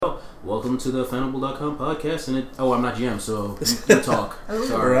welcome to the Fanable.com podcast. And I'm not GM, so you talk.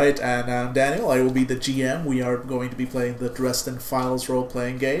 Sorry. All right, and I'm Daniel. I will be the GM. We are going to be playing the Dresden Files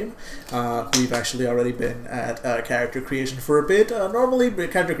role-playing game. We've actually already been at character creation for a bit. Normally,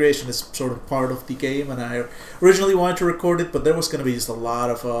 character creation is sort of part of the game, and I originally wanted to record it, but there was going to be just a lot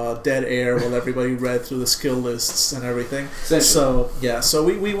of dead air while everybody read through the skill lists and everything. So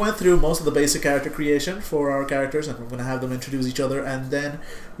we went through most of the basic character creation for our characters, and we're going to have them introduce each other, and then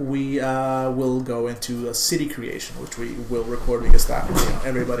we will go into a city creation, which we will record because that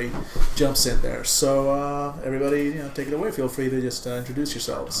everybody jumps in there. So everybody, take it away. Feel free to just introduce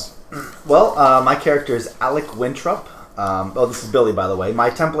yourselves. Well, my character is Alec Winthrop. This is Billy, by the way.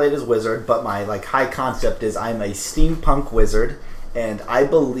 My template is wizard, but my high concept is I'm a steampunk wizard, and I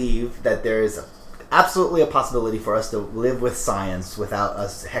believe that there is absolutely a possibility for us to live with science without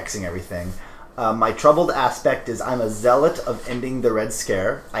us hexing everything. My troubled aspect is I'm a zealot of ending the Red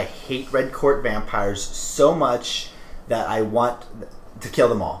Scare. I hate Red Court vampires so much that I want to kill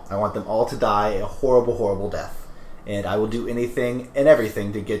them all. I want them all to die a horrible, horrible death. And I will do anything and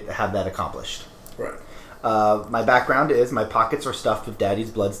everything to have that accomplished. Right. My background is my pockets are stuffed with Daddy's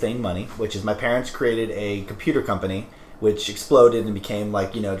bloodstained money, which is my parents created a computer company which exploded and became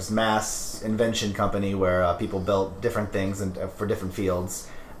this mass invention company where people built different things and for different fields.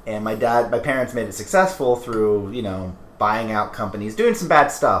 And my parents made it successful through, buying out companies, doing some bad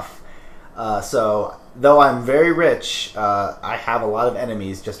stuff. So, though I'm very rich, I have a lot of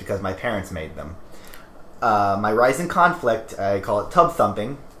enemies just because my parents made them. My rising conflict, I call it tub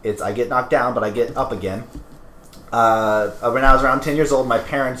thumping. It's I get knocked down, but I get up again. When I was around 10 years old, my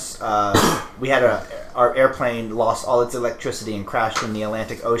parents, our airplane lost all its electricity and crashed in the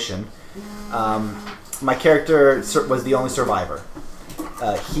Atlantic Ocean. My character was the only survivor.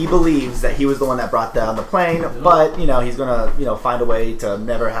 He believes that he was the one that brought down the plane, but he's gonna find a way to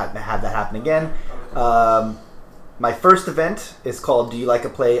never have that happen again. My first event is called "Do You Like to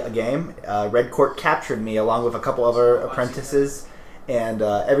Play a Game?" Red Court captured me along with a couple other apprentices, and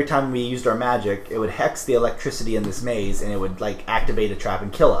every time we used our magic, it would hex the electricity in this maze, and it would activate a trap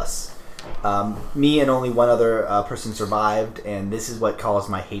and kill us. Me and only one other person survived, and this is what caused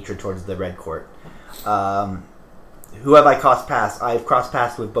my hatred towards the Red Court. Who have I crossed paths? I've crossed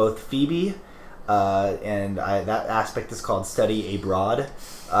paths with both Phoebe, and that aspect is called Study Abroad.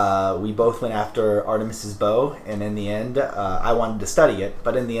 We both went after Artemis's bow, and in the end, I wanted to study it,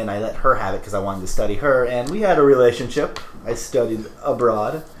 but in the end, I let her have it because I wanted to study her, and we had a relationship. I studied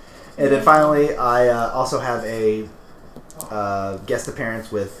abroad. And then finally, I also have a guest appearance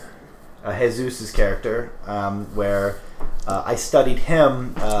with Jesus' character, where I studied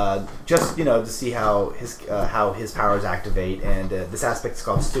him just to see how his powers activate, and this aspect is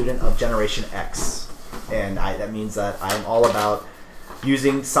called Student of Generation X, and that means that I'm all about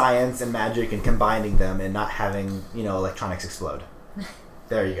using science and magic and combining them and not having electronics explode.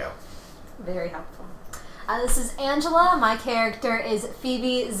 There you go. Very helpful. This is Angela. My character is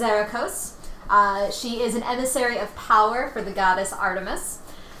Phoebe Zarakos. She is an emissary of power for the goddess Artemis.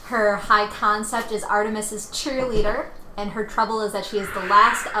 Her high concept is Artemis's cheerleader, and her trouble is that she is the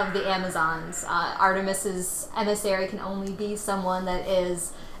last of the Amazons. Artemis's emissary can only be someone that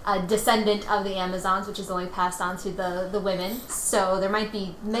is a descendant of the Amazons, which is only passed on to the women. So there might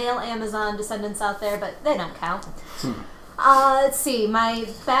be male Amazon descendants out there, but they don't count. Let's see. My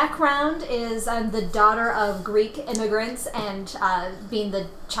background is I'm the daughter of Greek immigrants, and being the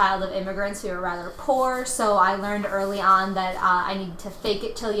child of immigrants who are rather poor, so I learned early on that I needed to fake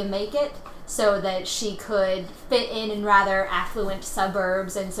it till you make it, so that she could fit in rather affluent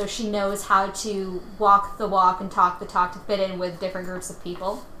suburbs, and so she knows how to walk the walk and talk the talk to fit in with different groups of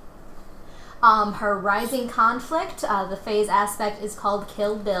people. Her rising conflict, the phase aspect, is called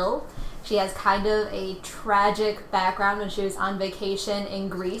Kill Bill. She has kind of a tragic background when she was on vacation in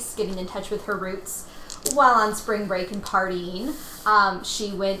Greece, getting in touch with her roots while on spring break and partying.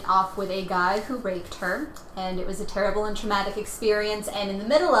 She went off with a guy who raped her, and it was a terrible and traumatic experience, and in the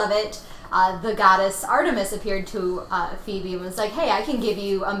middle of it, the goddess Artemis appeared to Phoebe and was like, hey, I can give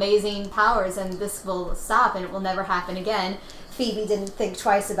you amazing powers and this will stop and it will never happen again. Phoebe didn't think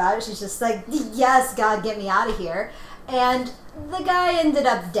twice about it. She's just like, yes, God, get me out of here. And the guy ended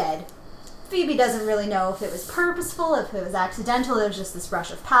up dead. Phoebe doesn't really know if it was purposeful, if it was accidental, it was just this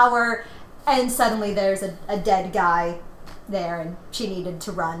rush of power, and suddenly there's a dead guy there and she needed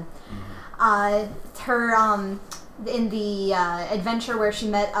to run. In the adventure where she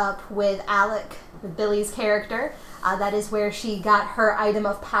met up with Alec, Billy's character, that is where she got her item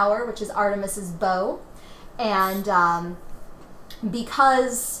of power, which is Artemis's bow. And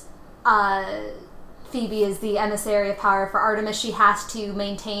because Phoebe is the emissary of power for Artemis, she has to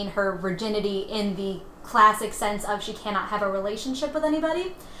maintain her virginity in the classic sense of she cannot have a relationship with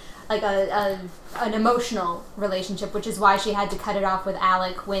anybody, like an emotional relationship, which is why she had to cut it off with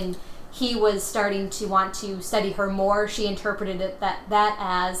Alec when he was starting to want to study her more. She interpreted it that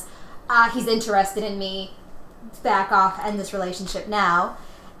as he's interested in me, back off, end this relationship now.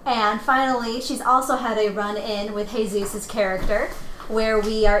 And finally, she's also had a run-in with Jesus' character, where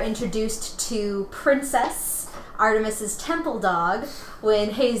we are introduced to Princess, Artemis's temple dog,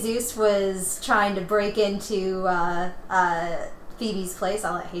 when Jesus was trying to break into Phoebe's place.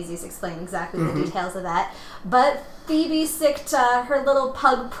 I'll let Jesus explain exactly the details of that. But Phoebe sicked her little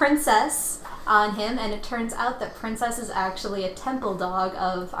pug Princess on him, and it turns out that Princess is actually a temple dog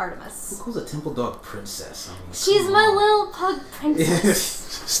of Artemis. Who calls a temple dog princess? I mean, She's my little pug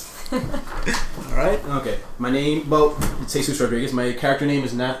princess. Alright. Okay, my name, well, it's Jesus Rodriguez. My character name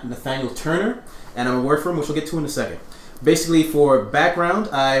is Nathaniel Turner, and I'm a word for him, which we'll get to in a second. Basically, for background,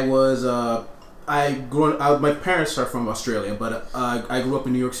 I was, my parents are from Australia, but I grew up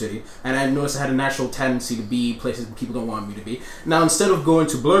in New York City, and I noticed I had a natural tendency to be places people don't want me to be. Now, instead of going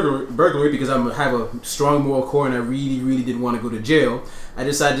to burglary because I have a strong moral core and I really, really didn't want to go to jail, I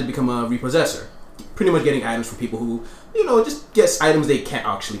decided to become a repossessor. Pretty much getting items from people who, just get items they can't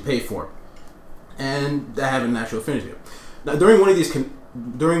actually pay for. And I have a natural affinity. Now, during one of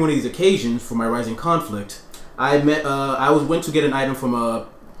these occasions for my rising conflict, I went to get an item from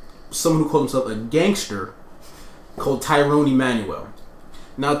someone who called himself a gangster called Tyrone Emanuel.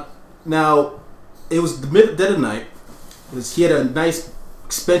 Now, it was the dead of night. He had a nice,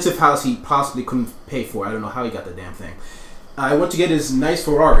 expensive house he possibly couldn't pay for. I don't know how he got the damn thing. I went to get his nice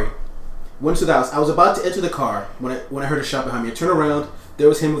Ferrari. Went to the house. I was about to enter the car when I heard a shot behind me. I turned around. There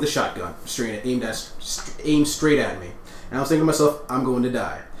was him with a shotgun, aimed straight at me. And I was thinking to myself, I'm going to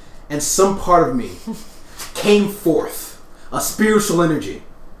die. And some part of me came forth, a spiritual energy.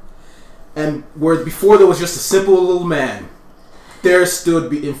 And where before there was just a simple little man, there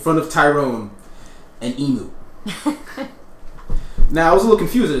stood in front of Tyrone an emu. Now, I was a little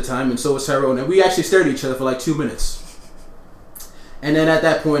confused at the time, and so was Tyrone. And we actually stared at each other for like 2 minutes. And then at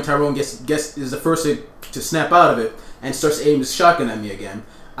that point, Tyrone is the first to snap out of it and starts to aim his shotgun at me again.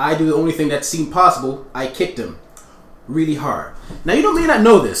 I do the only thing that seemed possible. I kicked him really hard. Now, you may not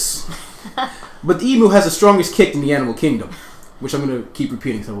know this, but the emu has the strongest kick in the animal kingdom, which I'm going to keep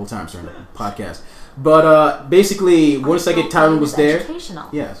repeating several times during the podcast. But basically, one second Tyrone was there.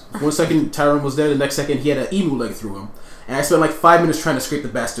 Yes. 1 second Tyrone was there. The next second, he had an emu leg through him. And I spent like 5 minutes trying to scrape the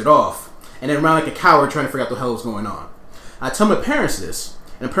bastard off. And then ran like a coward trying to figure out what the hell was going on. I tell my parents this,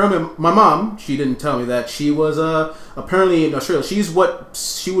 and apparently my mom, she didn't tell me that she was apparently in Australia. She's what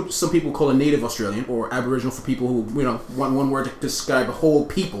some people call a native Australian, or Aboriginal for people who want one word to describe a whole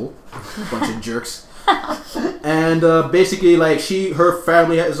people, bunch of jerks. And basically, like her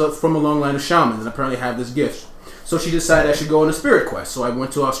family is from a long line of shamans, and apparently have this gift. So she decided I should go on a spirit quest. So I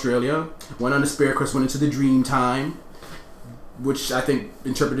went to Australia, went on a spirit quest, went into the dream time, which I think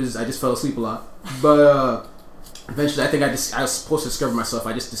interpreted as I just fell asleep a lot, but. Eventually, I think I was supposed to discover myself.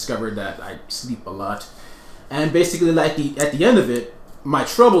 I just discovered that I sleep a lot. And basically, like at the end of it, my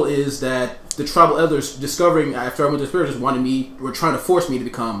trouble is that the tribal elders discovering after I went to spirits were trying to force me to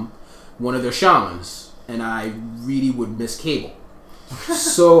become one of their shamans. And I really would miss Cable.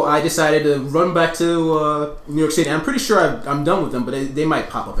 So I decided to run back to New York City. I'm pretty sure I'm done with them, but they might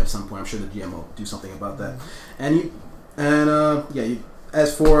pop up at some point. I'm sure the GM will do something about that.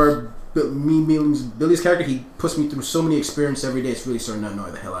 As for Billy's character, he puts me through so many experiences every day. It's really starting to annoy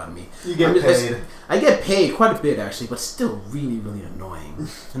the hell out of me. You get paid. I get paid quite a bit actually, but still really, really annoying.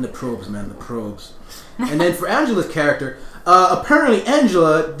 And the probes, man, the probes. And then for Angela's character, apparently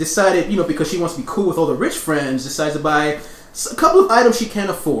Angela decided, because she wants to be cool with all the rich friends, decides to buy a couple of items she can't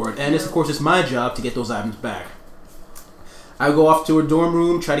afford, and of course it's my job to get those items back. I go off to her dorm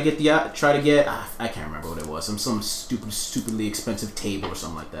room, try to get I can't remember what it was, some stupidly expensive table or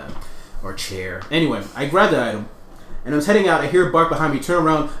something like that. Or chair. Anyway, I grab the item, and I was heading out. I hear a bark behind me. Turn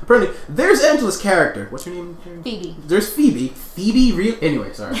around. Apparently, there's Angela's character. What's her name? Phoebe. There's Phoebe.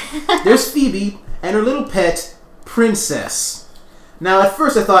 Anyway, sorry. There's Phoebe and her little pet, Princess. Now, at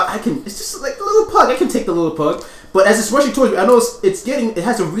first, I thought it's just like a little pug. I can take the little pug. But as it's rushing towards me, I know it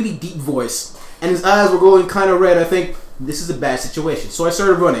has a really deep voice, and his eyes were going kind of red. I think this is a bad situation. So I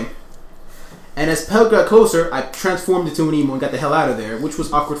started running. And as Pug got closer, I transformed into an emo and got the hell out of there, which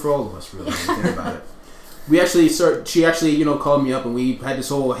was awkward for all of us, really, when you think about it. She actually, called me up, and we had this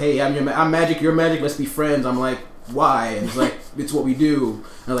whole, hey, I'm magic, you're magic, let's be friends. I'm like, why? And it's like, it's what we do.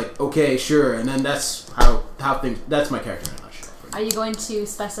 And I'm like, okay, sure. And then that's how things, that's my character in a nutshell. Are you going to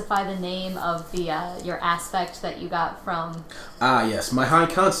specify the name of the your aspect that you got from? Yes. My high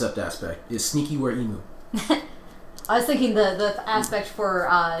concept aspect is Sneaky Where Emu. I was thinking the aspect for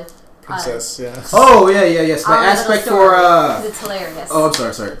Princess, yeah. Oh, yes. My Our aspect Little for Story, 'cause it's hilarious. Oh,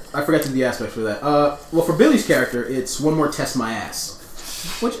 I'm sorry. I forgot to do the aspect for that. Well, for Billy's character, it's one more test my ass,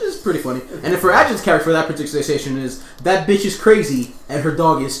 which is pretty funny. And then for Adjun's character for that particular station is that bitch is crazy and her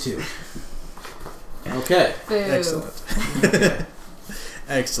dog is too. Okay. Boo. Excellent.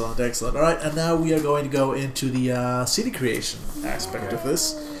 Excellent. All right, and now we are going to go into the city creation aspect of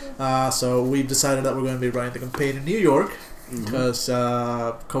this. So we've decided that we're going to be running the campaign in New York because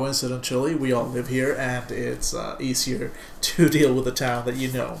coincidentally we all live here and it's easier to deal with a town that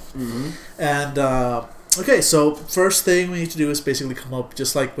you know. And okay, so first thing we need to do is basically come up,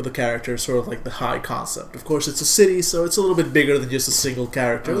 just like with the character, sort of like the high concept. Of course, it's a city, so it's a little bit bigger than just a single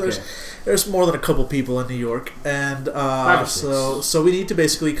character. Okay. There's more than a couple people in New York, and 5 or 6. so we need to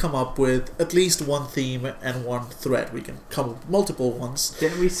basically come up with at least one theme and one threat. We can come up with multiple ones.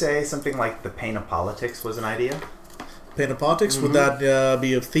 Didn't we say something like the pain of politics was an idea? Pain of politics, would that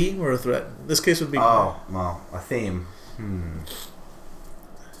be a theme or a threat? In this case would be... Oh, well, a theme.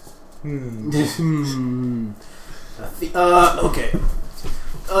 Okay.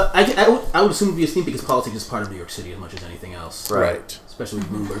 I would assume it would be a theme because politics is part of New York City as much as anything else. Right. Especially with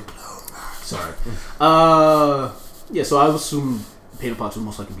Bloomberg. Sorry. Yeah, so I would assume pain of politics would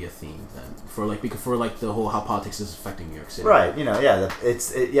most likely be a theme then. For the whole how politics is affecting New York City. Right,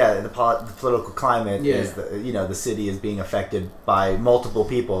 the political climate Yeah. is the city is being affected by multiple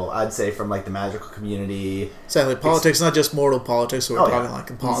people. I'd say from like the magical community. Sadly, politics, not just mortal politics, so we're talking like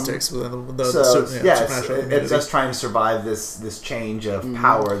in politics within the supernatural community. It's us trying to survive this change of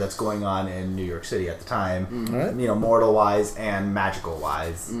power that's going on in New York City at the time. Right. Mortal wise and magical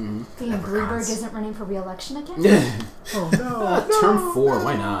wise. Thinking Bloomberg isn't running for re-election again? Oh no! Term 4,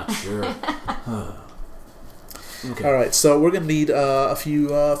 why not? Sure. Okay. All right, so we're gonna need a few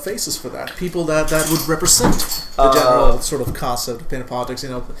faces for that. People that would represent the general sort of concept of pain of politics.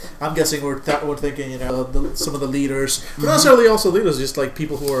 I'm guessing we're thinking some of the leaders, but not necessarily also leaders, just like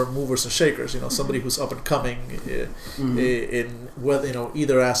people who are movers and shakers. Somebody who's up and coming in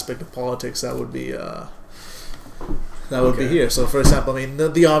either aspect of politics. That would be. That would be here. So, for example, I mean,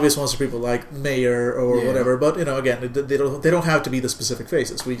 the obvious ones are people like mayor or whatever. But again, they don't have to be the specific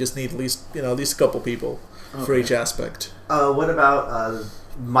faces. We just need at least a couple people for each aspect. What about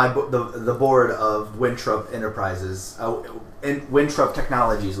the board of Winthrop Enterprises, Winthrop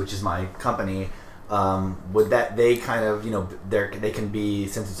Technologies, which is my company? Would that they kind of they can be,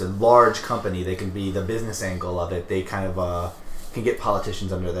 since it's a large company, they can be the business angle of it. They kind of can get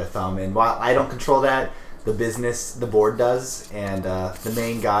politicians under their thumb. And while I don't control that, the board does, and the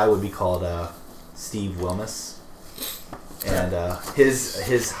main guy would be called Steve Wilmus, and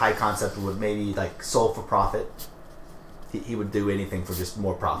his high concept would maybe like soul for profit. He would do anything for just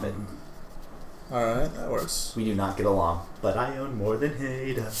more profit. All right, that works. We do not get along, but I own more than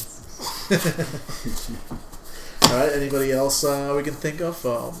he does. All right, anybody else we can think of?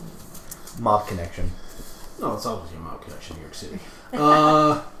 Mob connection. No, it's obviously a mob connection in New York City.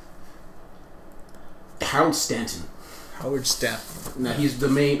 Harold Stanton. Howard Stanton. Now he's the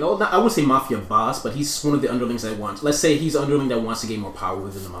main. I wouldn't say mafia boss, but he's one of the underlings that wants. Let's say he's an underling that wants to gain more power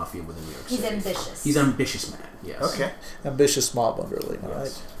within the mafia within New York City. He's ambitious. He's an ambitious man. Yes. Okay. Ambitious mob underling.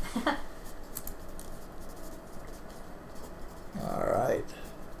 Yes. All right.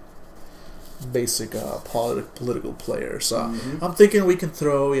 Basic political players. I'm thinking we can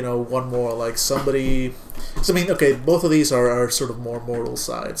throw one more, like somebody. Cause, I mean, okay, both of these are sort of more mortal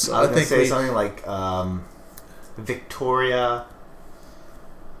sides. So I was I going think to say something like Victoria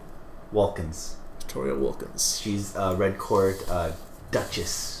Wilkins. Victoria Wilkins. She's Red Court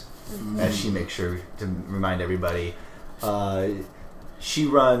Duchess, as she makes sure to remind everybody. She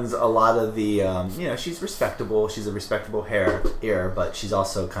runs a lot of the, she's respectable. She's a respectable heir, but she's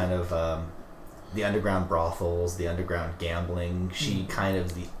also kind of the underground brothels, the underground gambling. She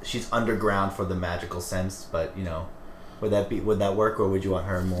she's underground for the magical sense, but would that work, or would you want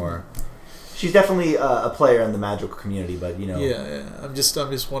her more? She's definitely a player in the magical community, but Yeah. I'm just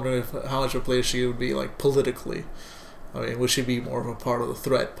wondering how much of a player she would be, like, politically. I mean, would she be more of a part of the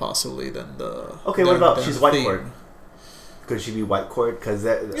threat possibly than the? Okay, what about than she's the White theme? Court? Could she be White Court? Because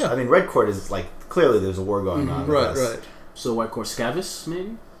I mean, Red Court is like clearly there's a war going on. Right, right. So White Court Scavis,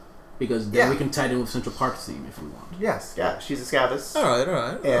 maybe? Because then we can tie it in with Central Park theme if we want. Yes, yeah, she's a Scavis. All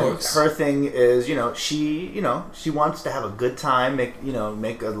right. And her thing is, she wants to have a good time,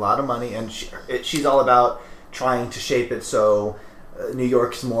 make a lot of money, and she's all about trying to shape it so New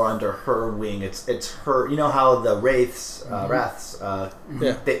York's more under her wing. It's her. You know how the Wraiths,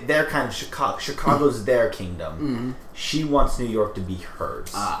 they're kind of Chicago. Chicago's their kingdom. Mm-hmm. She wants New York to be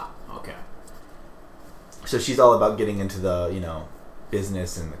hers. Ah, okay. So she's all about getting into the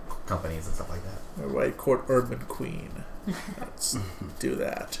business and the companies and stuff like that. All right, Court Urban Queen. Let's do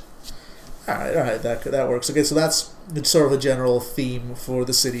that. All right, that works. Okay, so that's sort of a general theme for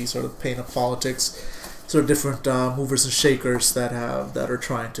the city, sort of pain of politics, sort of different movers and shakers that are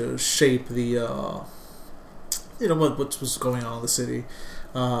trying to shape the what's going on in the city.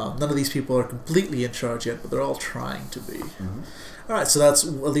 None of these people are completely in charge yet, but they're all trying to be. Mm-hmm. All right, so that's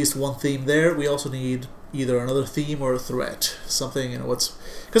at least one theme there. We also need either another theme or a threat, something because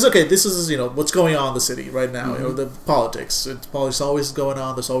this is what's going on in the city right now. Mm-hmm. The politics. Politics always going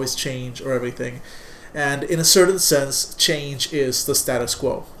on. There's always change or everything, and in a certain sense, change is the status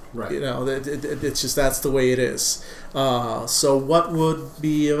quo. Right. It's just that's the way it is. So what would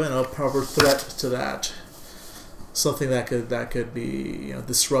be a proper threat to that? Something that could be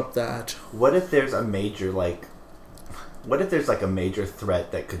disrupt that. What if there's a major a major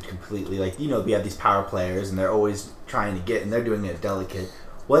threat that could completely we have these power players and they're always trying to get and they're doing it delicate.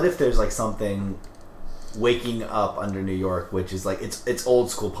 What if there's something waking up under New York, which is it's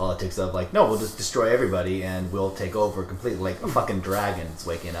old school politics of no, we'll just destroy everybody and we'll take over completely, a fucking dragon's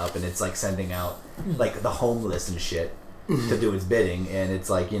waking up and it's sending out the homeless and shit to do its bidding, and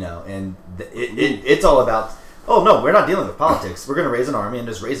it's it's all about, oh no, we're not dealing with politics. We're gonna raise an army and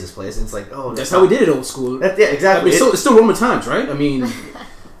just raise this place. And it's that's how we did it old school. Yeah, exactly. It's still Roman times, right? I mean,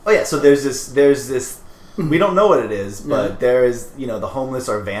 oh yeah. So there's this. We don't know what it is, but there is the homeless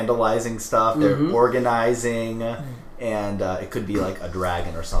are vandalizing stuff. They're organizing, and it could be a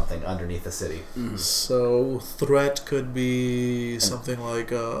dragon or something underneath the city. Mm-hmm. So threat could be something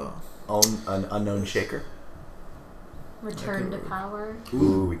like an unknown shaker. Return to power.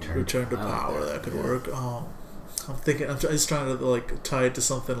 Ooh, return to power. That could work. I'm thinking. I'm just trying to tie it to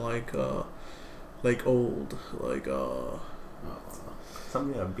something like old,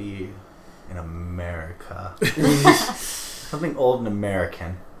 something that would be in America. Something old and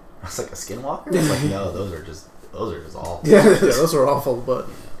American. It's a skinwalker. It's no, those are just awful. Yeah, those are awful, but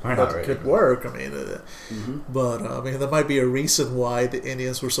Right. could work. I mean, but there might be a reason why the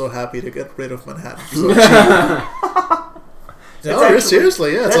Indians were so happy to get rid of Manhattan.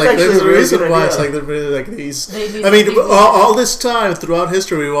 Seriously, yeah. It's there's a reason why it's they're really these. All this time throughout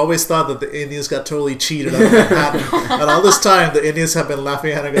history, we've always thought that the Indians got totally cheated out of Manhattan, and all this time the Indians have been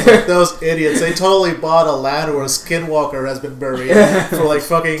laughing at it those idiots. They totally bought a land where a skinwalker has been buried for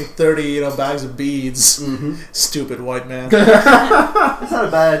fucking 30 bags of beads. Mm-hmm. Stupid white man. That's not a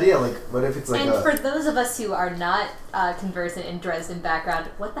bad idea. What if it's And for those of us who are not conversant in Dresden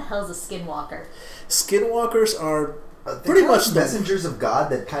background, what the hell is a skinwalker? Skinwalkers are pretty much messengers of God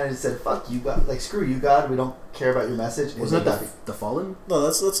that kind of said, "Fuck you, God! Screw you, God! We don't care about your message." Wasn't that the Fallen? No,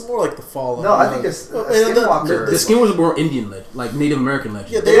 that's more like the Fallen. No, I think it's Skinwalker. The Skin was more Indian Native American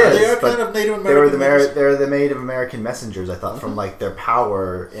legend. Yeah, they are kind of Native American. They're the Native American messengers. I thought from their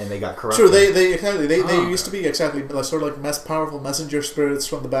power, and they got corrupted. Sure, they used to be exactly sort of powerful messenger spirits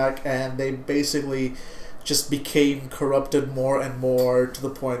from the back, and they basically just became corrupted more and more to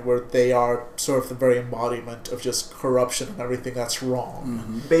the point where they are sort of the very embodiment of just corruption and everything that's wrong.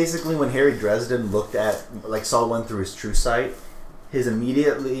 Mm-hmm. Basically, when Harry Dresden looked at, saw one through his true sight, his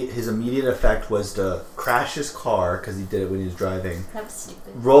immediate effect was to crash his car, because he did it when he was driving. That was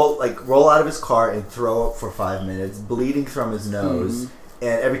stupid. Roll out of his car and throw up for 5 minutes, bleeding from his nose. Mm-hmm.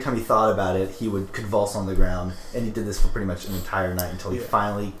 And every time he thought about it, he would convulse on the ground. And he did this for pretty much an entire night until he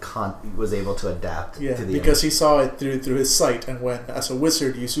finally was able to adapt to the because he saw it through his sight. And when, as a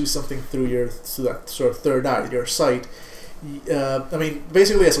wizard, you see something through that sort of third eye, your sight.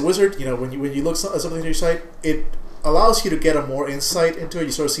 Basically, as a wizard, when you look at something through your sight, it allows you to get a more insight into it.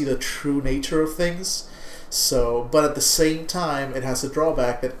 You sort of see the true nature of things. So, but at the same time, it has a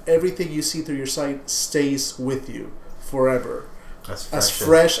drawback that everything you see through your sight stays with you forever. As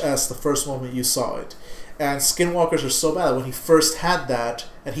fresh as the first moment you saw it. And skinwalkers are so bad. When he first had that,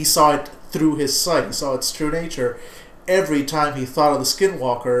 and he saw it through his sight, he saw its true nature, every time he thought of the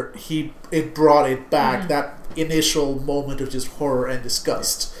skinwalker, it brought it back, that initial moment of just horror and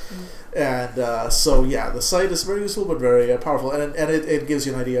disgust. And the sight is very useful but very powerful, and it gives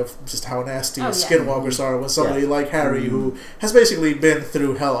you an idea of just how nasty skinwalkers are. When somebody like Harry, who has basically been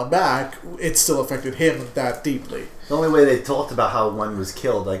through hell and back, it still affected him that deeply. The only way they talked about how one was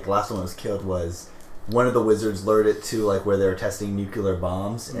killed, the last one was killed, was one of the wizards lured it to like where they were testing nuclear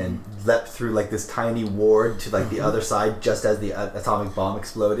bombs and leapt through like this tiny ward to like the other side just as the atomic bomb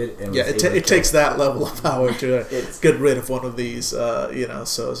exploded. And Yeah, it takes that level of power to get rid of one of these. So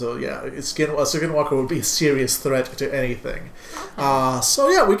yeah, a Skinwalker would be a serious threat to anything. So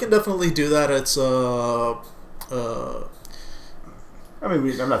yeah, we can definitely do that. It's I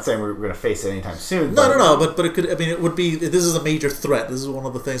mean, I'm not saying we're going to face it anytime soon. No, but it could. I mean, it would be. This is a major threat. This is one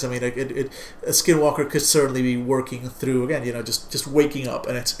of the things. I mean, a Skinwalker could certainly be working through again. Just waking up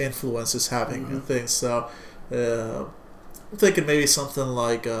and its influence is having things. So, I'm thinking maybe something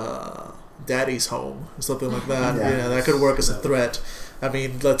like Daddy's Home or something like that. Yeah. That could work as a threat. I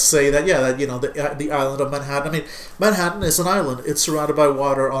mean, let's say that the island of Manhattan. I mean, Manhattan is an island. It's surrounded by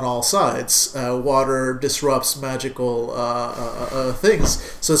water on all sides. Water disrupts magical things,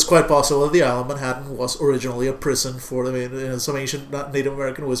 so it's quite possible that the island of Manhattan was originally a prison for some ancient Native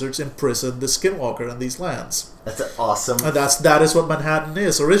American wizards imprisoned the Skinwalker in these lands. That's awesome. And that is what Manhattan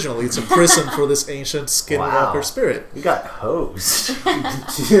is originally. It's a prison for this ancient Skinwalker spirit. You got hosed.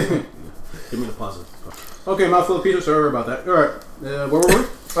 Give me the positive. Okay, mouthful of Peter. Sorry about that. All right, where were we?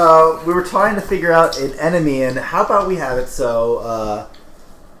 We were trying to figure out an enemy, and how about we have it so,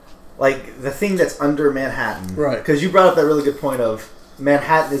 like, the thing that's under Manhattan. Right. Because you brought up that really good point of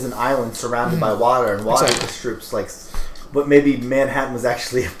Manhattan is an island surrounded by water, and water distributes, like, but maybe Manhattan was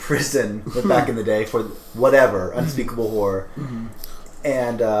actually a prison back in the day for whatever, unspeakable horror.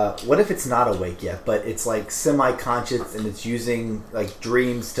 And what if it's not awake yet, but it's like semi-conscious and it's using like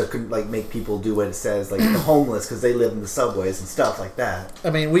dreams to like make people do what it says, like the homeless because they live in the subways and stuff like that.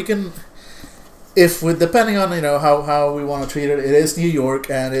 I mean, we can, depending on how we want to treat it. It is New York,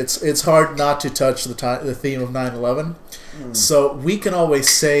 and it's hard not to touch the theme of 9/11. So we can always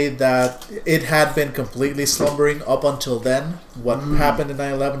say that it had been completely slumbering up until then. What happened in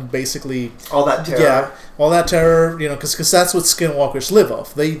 9/11 basically... All that terror. Yeah, all that terror, because that's what Skinwalkers live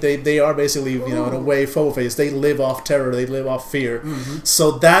off. They are basically, in a way, Foe-faced. They live off terror. They live off fear.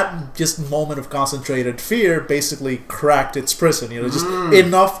 So that just moment of concentrated fear basically cracked its prison. Just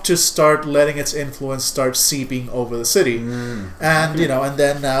enough to start letting its influence start seeping over the city. And, and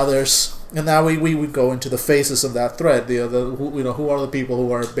then now there's... And now we would go into the phases of that thread. Who are the people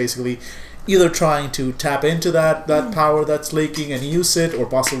who are basically either trying to tap into that power that's leaking and use it, or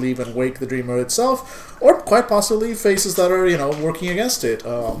possibly even wake the dreamer itself, or quite possibly faces that are working against it.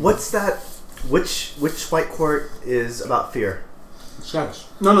 What's that? Which White Court is about fear? Shadows.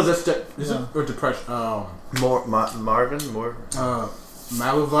 No, that's or depression. Marvin.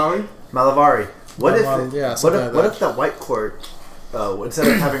 Malavari. Malavari. What Malavari, if that White Court? Instead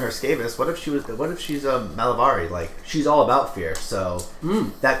of having her Skavis, what if she's Malavari? Like, she's all about fear, so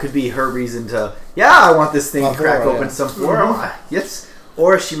that could be her reason to. Yeah, I want this thing to crack open some floor. Yes,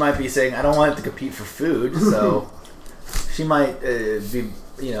 or she might be saying, I don't want it to compete for food, so she might be,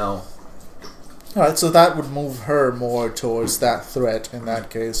 All right, so that would move her more towards that threat in that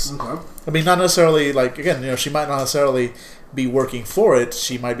case. Okay. I mean, not necessarily she might not necessarily be working for it.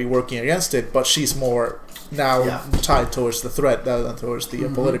 She might be working against it, but she's more now tied towards the threat rather than towards the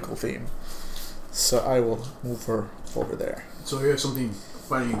political theme. So I will move her over there. So we have something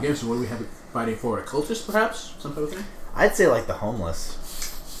fighting against. What do we have fighting for? A cultist, perhaps? Some type of thing? I'd say like the homeless.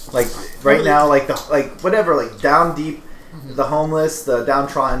 Like right now, whatever, down deep, the homeless, the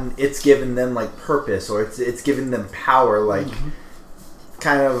downtrodden. It's given them like purpose, or it's given them power,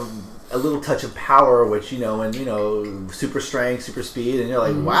 kind of a little touch of power, which super strength, super speed, and you're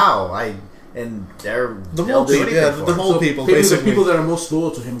like, wow, and they'll do anything the mole people, basically. The people that are most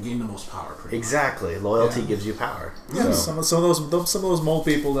loyal to him gain the most power. Exactly, loyalty gives you power. Yeah, so. some of those mole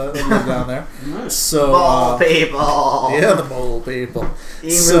people that live down there. Nice. So mole people. Yeah, the mole people.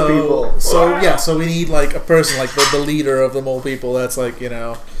 Emu people. So we need like a person like the leader of the mole people. That's like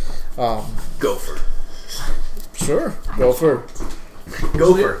Gopher. Sure, Gopher.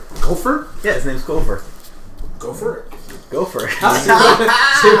 Gopher? Yeah, his name's Gopher. Gopher. See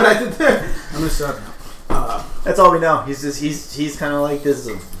what I did there? I'm gonna start now. That's all we know. He's kind of like this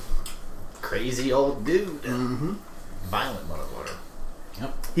crazy old dude, violent motherfucker.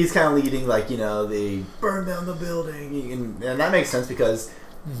 Yep. He's kind of leading, they burn down the building, and that makes sense because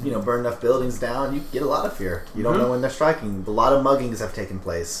burn enough buildings down, you get a lot of fear. You don't know when they're striking. A lot of muggings have taken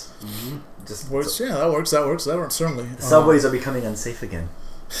place. That works. That works certainly. Subways are becoming unsafe again.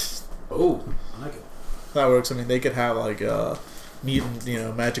 Oh, I like it. That works. I mean, they could have mutant,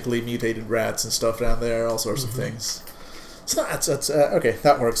 magically mutated rats and stuff down there, all sorts of things. So that's okay.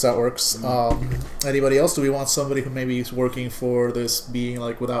 That works. Anybody else? Do we want somebody who maybe is working for this being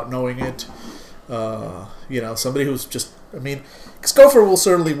without knowing it? somebody who's just, I mean, Scofer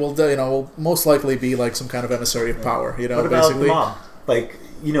will most likely be like some kind of emissary of power, what about basically. the mob? Like,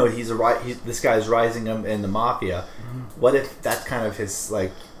 this guy's rising up in the mafia. What if that's kind of his,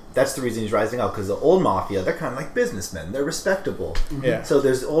 like, that's the reason he's rising up? Because the old mafia, they're kind of like businessmen. They're respectable. Yeah. So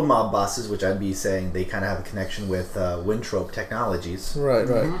there's the old mob bosses, which I'd be saying they kind of have a connection with Wintrope Technologies. Right.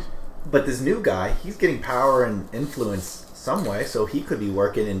 But this new guy, he's getting power and influence some way, so he could be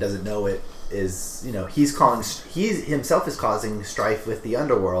working and doesn't know it is, he himself is causing strife with the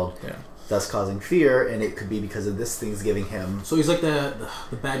underworld, thus causing fear, and it could be because of this thing's giving him... So he's like the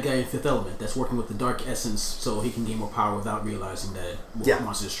bad guy in Fifth Element that's working with the dark essence so he can gain more power without realizing that it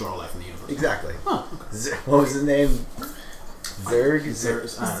wants to destroy all life in the universe. Exactly. Oh, okay. What was his name? Zerg?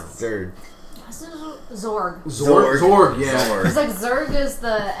 Zerg. Zorg. Zorg, yeah. It's like Zerg is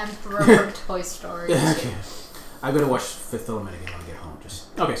the emperor from Toy Story. Okay. I'm gonna watch Fifth Element again when I get home.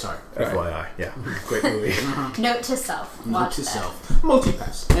 Okay, sorry. FYI, yeah. Great movie. Note to self. Watch that.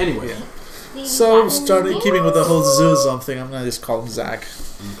 Multipass. Anyway. So, keeping with the whole Zoozum thing, I'm going to just call him Zach.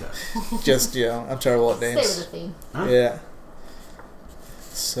 Okay. Just, I'm terrible at names. Stay with the theme. Huh? Yeah.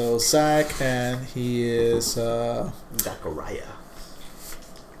 So, Zach, and he is... Zachariah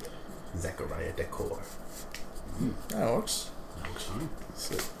Decor. That works. That looks fine.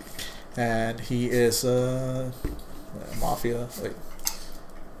 So, and he is mafia. Like,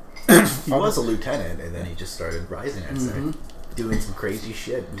 he was a lieutenant, and then he just started rising, I'd say. Doing some crazy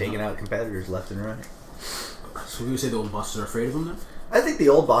shit, and taking out competitors left and right. So you would say the old bosses are afraid of him then? I think the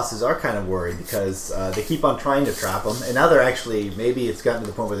old bosses are kind of worried because they keep on trying to trap him, and now they're actually, maybe it's gotten to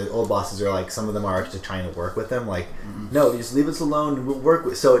the point where the old bosses are like, some of them are actually trying to work with them, like, no, just leave us alone and we'll work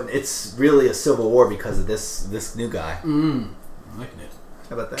with. So it's really a civil war because of this new guy. I'm liking it.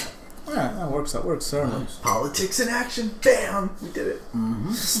 How about that? Yeah, that works, certainly. Nice. Politics in action, bam! We did it.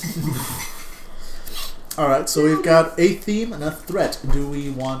 Alright, so we've got a theme and a threat. Do we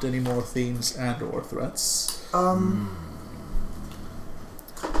want any more themes and or threats?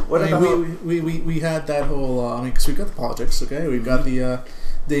 What about... we had that whole, because we've got the politics, okay? We've got the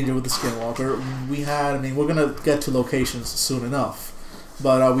danger with the Skinwalker. We're going to get to locations soon enough.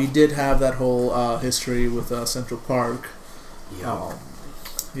 But we did have that whole history with Central Park. Yeah.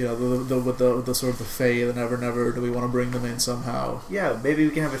 With the sort of the Fae, the Never Never. Do we want to bring them in somehow? Yeah, maybe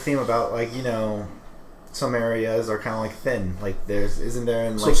we can have a theme about, like, some areas are kind of like thin. Like, isn't there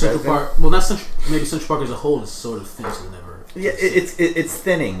in, like... So Central Park... Well, not Central... Maybe Central Park as a whole is sort of thin, so Never... Yeah, it's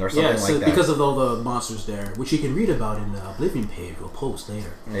thinning or something like that. Because of all the monsters there, which you can read about in the Oblivion page. We'll post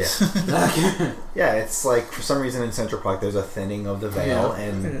later. Yeah. Yeah, it's like, for some reason in Central Park there's a thinning of the veil,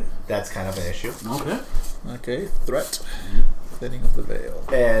 and that's kind of an issue. Okay, threat. Thinning of the veil.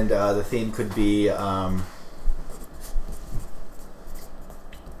 And the theme could be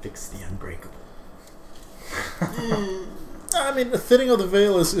fix the unbreakable. The thinning of the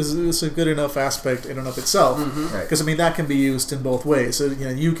veil is a good enough aspect in and of itself, because that can be used in both ways. So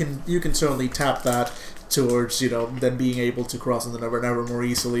you can certainly tap that towards then being able to cross in the Never Never more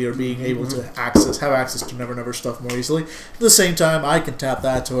easily, or being able to have access to Never Never stuff more easily. At the same time, I can tap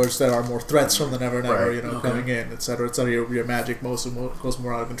that towards there are more threats from the Never Never, coming in, etc. Your magic goes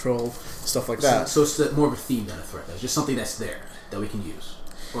more out of control, stuff like that. So it's more of a theme than a threat. It's just something that's there that we can use,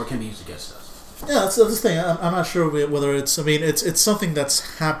 or it can be used against us. Yeah, that's the thing. I'm not sure whether it's... it's something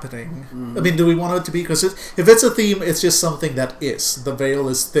that's happening. Do we want it to be... Because if it's a theme, it's just something that is. The veil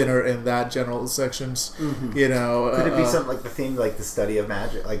is thinner in that general sections. Could it be something like the theme, like the study of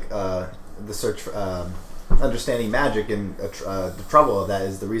magic, like the search for... understanding magic, and the trouble of that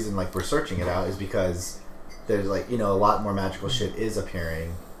is the reason, like, we're searching it out is because there's, like, a lot more magical shit is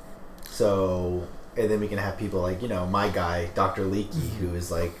appearing. So... And then we can have people like, my guy, Dr. Leaky, who is,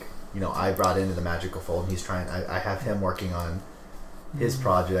 like... I brought into the magical fold, and he's trying... I have him working on his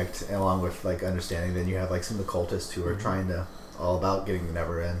project, along with, like, understanding. Then you have, like, some of the cultists who are trying to... all about getting the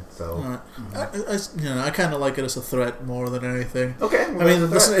Never in, so... I kind of like it as a threat more than anything. Okay.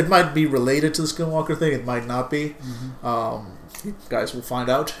 Listen, it might be related to the Skinwalker thing, it might not be. You guys will find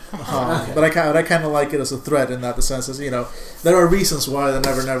out. But I kind of like it as a threat in that the sense is, there are reasons why the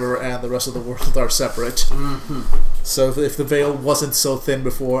Never Never and the rest of the world are separate. So if the veil wasn't so thin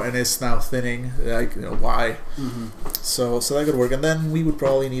before and is now thinning, like, why? So that could work. And then we would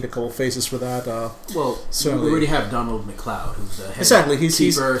probably need a couple faces for that. Certainly. We already have Donald McLeod, who's the head exactly. He's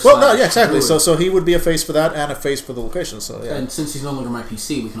exactly. Druid. So he would be a face for that and a face for the location. So yeah. And since he's no longer my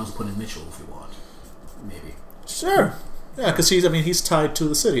PC, we can also put in Mitchell if we want. Maybe. Sure. Yeah, because he's tied to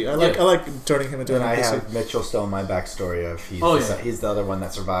the city. I like turning him into an NPC. I have Mitchell still in my backstory of he's the other one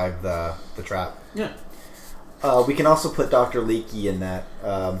that survived the trap. Yeah. We can also put Dr. Leaky in that.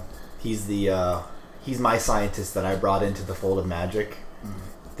 He's he's my scientist that I brought into the fold of magic.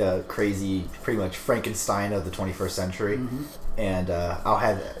 The crazy, pretty much Frankenstein of the 21st century. And I'll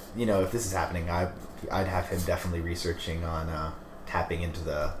have, if this is happening, I'd have him definitely researching on tapping into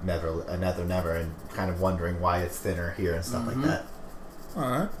the Nether and kind of wondering why it's thinner here and stuff like that.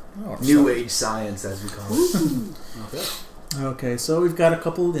 Alright. New Age science, as we call it. Okay, so we've got a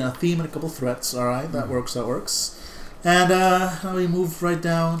couple, theme and a couple threats. Alright, that works. And now we move right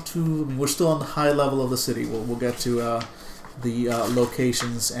down to, we're still on the high level of the city. We'll get to the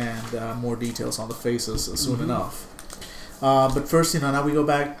locations and more details on the faces soon enough. But first, now we go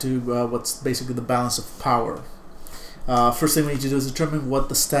back to what's basically the balance of power. First thing we need to do is determine what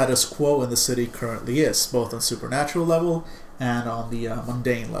the status quo in the city currently is, both on supernatural level and on the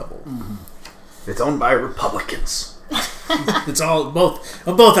mundane level. It's owned by Republicans. It's all on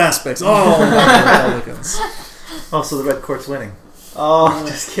both aspects. All Republicans. Also, the Red Court's winning. Oh,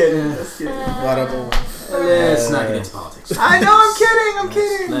 just kidding. Whatever. Let's not get into politics. I know, I'm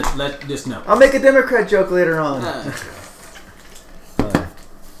kidding. Let just know. I'll make a Democrat joke later on.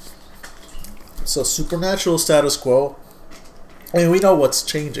 So supernatural status quo. I mean, we know what's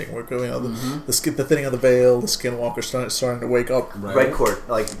changing. We're going, the thinning of the veil, the skinwalker starting to wake up. Right. Red Court,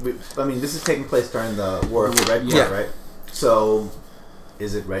 this is taking place during the War of the Red Court, right? So,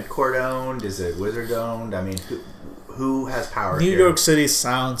 is it Red Court owned? Is it Wizard owned? I mean, who has power? New here? York City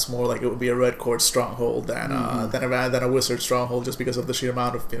sounds more like it would be a Red Court stronghold than a Wizard stronghold, just because of the sheer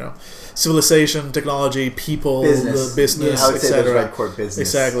amount of civilization, technology, people, the business, I would say there's etc. Red Court business.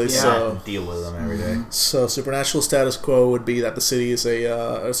 Exactly. Yeah. So I can deal with them every day. So supernatural status quo would be that the city is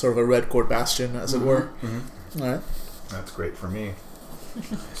a sort of a Red Court bastion, as it were. All right. That's great for me.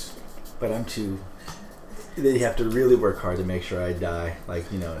 But I'm too. They have to really work hard to make sure I die,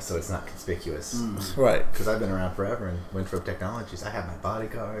 so it's not conspicuous. Right. Because I've been around forever in Winthrop Technologies. I have my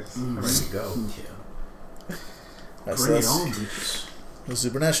bodyguards. I'm ready to go. Bring it on, bitches. The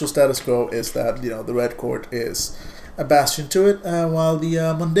supernatural status quo is that, the Red Court is a bastion to it, while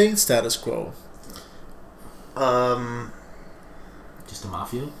the mundane status quo. Just the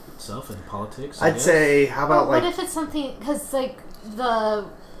mafia itself and politics. I'd say, how about what if it's something, because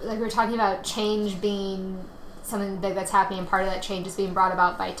we were talking about change being something big that's happening, and part of that change is being brought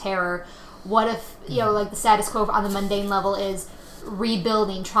about by terror. What if, the status quo on the mundane level is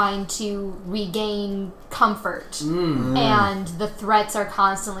rebuilding, trying to regain comfort, and the threats are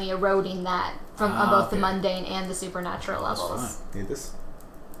constantly eroding that on both the mundane and the supernatural levels. Need this?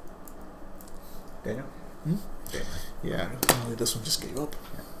 Daniel? Yeah, this one just gave up.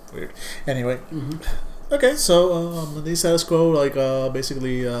 Yeah. Weird. Anyway. Okay, so the status quo,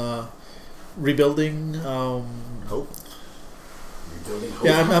 basically rebuilding. Hope. Rebuilding hope.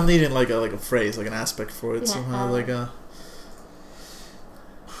 Yeah, I'm needing like a phrase, like an aspect for it somehow,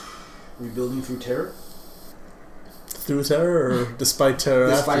 Rebuilding through terror. Through terror or despite terror,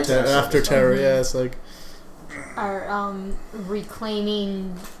 Despite terror, after terror. Yeah, it's like Or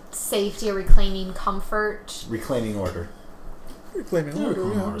reclaiming safety, or reclaiming comfort. Reclaiming order. reclaiming order.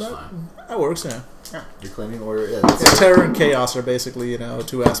 order's Yeah, fine. that works. Yeah. Reclaiming order. Yeah, Terror and chaos are basically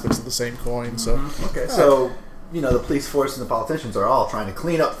two aspects of the same coin. So okay, so the police force and the politicians are all trying to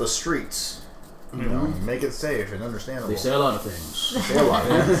clean up the streets. Make it safe and understandable. They say a lot of things. They say a lot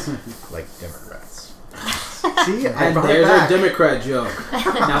of things, like Democrats. See, And there's our Democrat joke.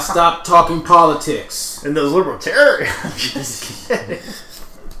 Now stop talking politics. And those liberal terror. Just kidding.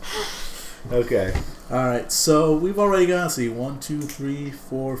 Okay. all right, so we've already got 1, 2, 3,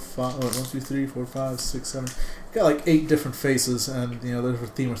 4, 5. 1, 2, 3, 4, 5, 6, 7. Got like 8 different faces, and there's a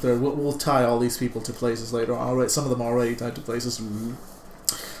theme of there. We'll tie all these people to places later on. Alright, some of them are already tied to places.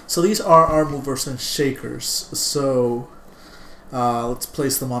 So these are our movers and shakers. So let's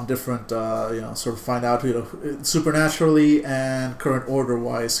place them on different, sort of find out, supernaturally and current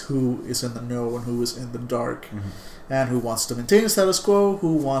order-wise, who is in the know and who is in the dark, and who wants to maintain the status quo,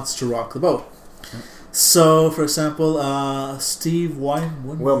 who wants to rock the boat. So, for example, Steve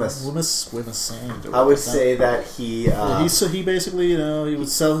Wimmis. I would say that he. He basically, he would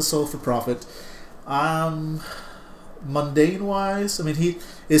sell his soul for profit. Mundane wise, I mean,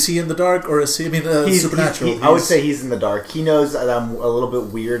 is he in the dark, or is he? I mean, supernatural. I would say he's in the dark. He knows that I'm a little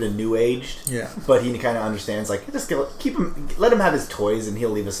bit weird and new aged. Yeah, but he kind of understands. Just keep him, let him have his toys, and he'll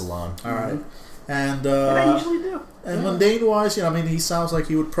leave us alone. All right, and I usually do. And mundane wise, he sounds like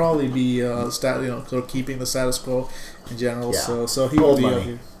he would probably be, sort of keeping the status quo in general. Yeah. So he would be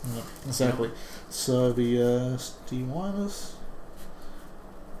money. Exactly. So the Steve Wimmis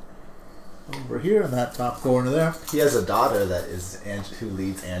over here in that top corner there. He has a daughter that who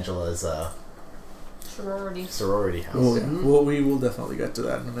leads Angela's sorority house. Oh, yeah. Well, we will definitely get to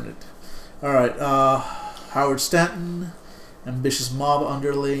that in a minute. All right. Howard Stanton, ambitious mob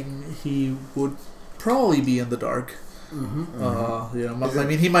underling. He would probably be in the dark. I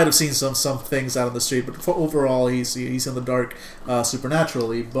mean, he might have seen some things out on the street, but overall, he's in the dark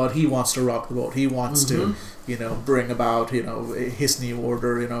supernaturally. But he wants to rock the boat. He wants to, bring about his new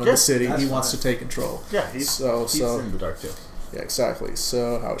order. In the city, he wants to take control. Yeah, he's in the dark too. Yeah, exactly.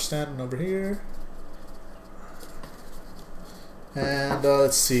 So Howard Stanton over here. And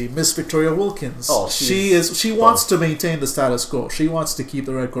let's see, Miss Victoria Wilkins. Oh, she wants to maintain the status quo. She wants to keep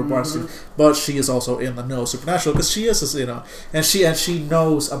the Red Court Varsity, but she is also in the know supernatural because she is, and she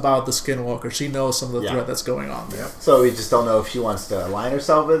knows about the Skinwalker. She knows some of the threat that's going on there. So we just don't know if she wants to align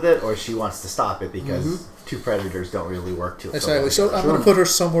herself with it or she wants to stop it because two predators don't really work too. Exactly. So I'm going to put her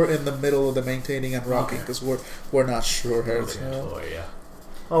somewhere in the middle of the maintaining and rocking because we're not sure here.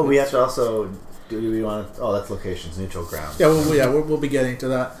 Oh, we have to also. Do we want to? Oh, that's locations, neutral ground. Yeah, we'll be getting to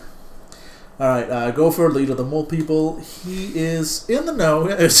that. All right, Gopher, leader of the Mole People. He is in the know.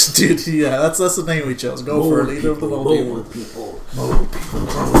 Dude, yeah, that's the name we chose. Gopher, leader of the Mole People. Mole People.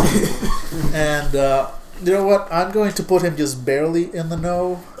 And you know what? I'm going to put him just barely in the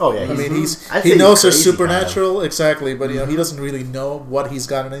know. Oh yeah, I mean he knows there's supernatural exactly, but he doesn't really know what he's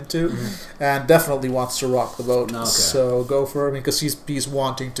gotten into, and definitely wants to rock the boat. Okay. So go for him because he's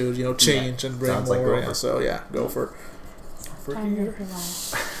wanting to change and bring more. Like so yeah, go for here.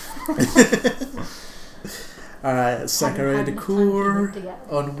 All right, Zachary Decour,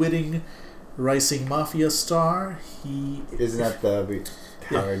 unwitting rising mafia star. He isn't that the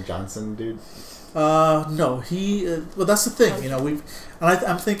Howard Johnson dude. No, well, that's the thing,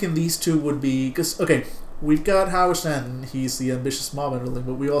 I'm thinking these two would be, because, okay, we've got Howard Stanton, he's the ambitious mob underling,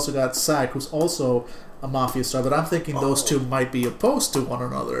 but we also got Zach, who's also a mafia star, but I'm thinking those two might be opposed to one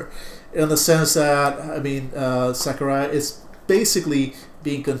another, in the sense that, Zachariah is basically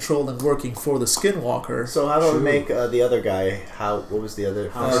being controlled and working for the Skinwalker. So how do we make the other guy, what was the other?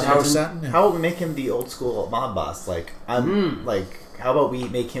 Howard Stanton? Yeah. How would we make him the old school mob boss? How about we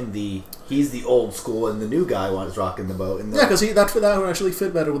make him he's the old school and the new guy is rocking the boat. Because that would actually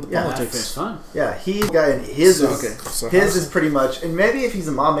fit better with the politics. That's fun. Yeah, he's the guy, and his is pretty much, and maybe if he's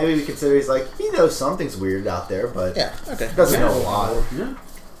a mob, maybe we consider he knows something's weird out there, but doesn't know a lot. Yeah.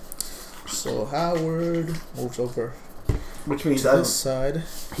 So Howard moves over, which means to this side.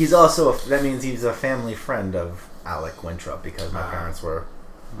 He's also that means he's a family friend of Alec Winthrop because my parents were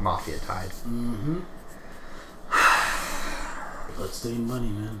mafia tied. Mm-hmm. Bloodstained money,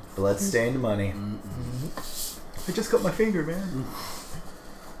 man. Bloodstained money. Mm-hmm. I just cut my finger, man.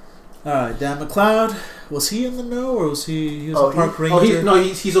 Alright, Dan McLeod. Was he in the know, or was he was a park ranger?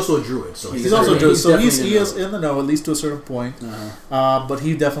 He's also a druid. So he's also a druid. So he is in the know, at least to a certain point. But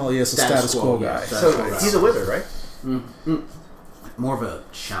he definitely is a status quo guy. So he's a wizard, right? Mm-hmm. More of a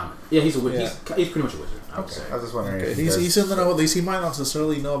shaman. Yeah, he's a wizard. Yeah. He's pretty much a wizard, I would say. I was just wondering. Okay. He's in the know, at least. He might not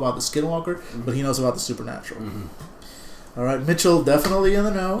necessarily know about the Skinwalker, but he knows about the supernatural. Mm-hmm. All right, Mitchell definitely in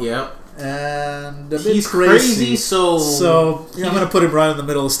the know. Yep. And he's crazy, so I'm going to put him right in the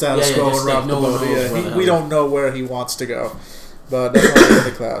middle of status quo and rock the boat. We don't know where he wants to go, but definitely in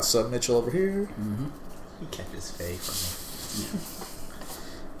the clouds. So Mitchell over here. Mm-hmm. He kept his fae from me.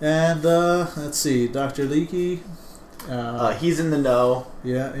 Yeah. And let's see, Dr. Leakey. He's in the know.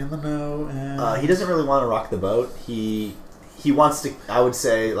 Yeah, in the know. And he doesn't really want to rock the boat. He wants to. I would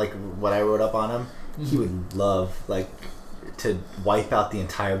say, like what I wrote up on him. Mm-hmm. He would love to wipe out the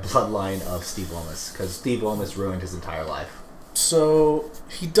entire bloodline of Steve Lomas because Steve Lomas ruined his entire life. So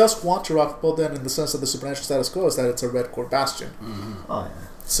he does want to rock the boat then, in the sense that the supernatural status quo is that it's a Red Court bastion. Mm-hmm. Oh yeah.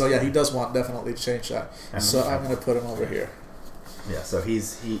 So yeah, he does want definitely to change that. So I'm going to put him over here. Yeah. So he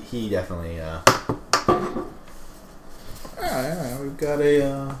definitely. All right. We've got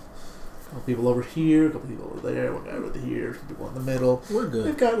a couple people over here, a couple people over there, one guy over here, some people in the middle. We're good.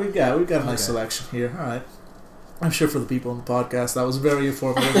 We've got a nice selection here. All right. I'm sure for the people in the podcast that was very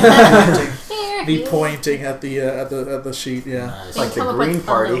informative. Me pointing at the sheet. Yeah. It's like the Green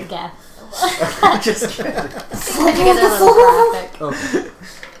Party. Just kidding. Together a little graphic. Okay.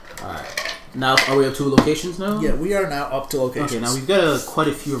 All right. Now, are we up to locations now? Yeah, we are now up to locations. Okay, now we've got quite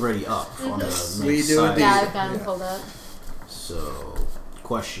a few already up on the main side. Yeah, I've got them pulled up. So,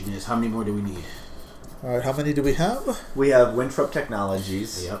 question is, how many more do we need? All right, how many do we have? We have Winthrop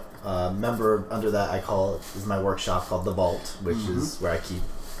Technologies. Yep. Member under that is my workshop called The Vault, which is where I keep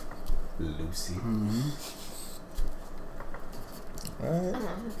Lucy. Mm-hmm. All right.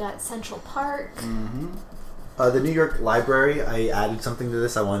 We've got Central Park. Mm-hmm. The New York Library, I added something to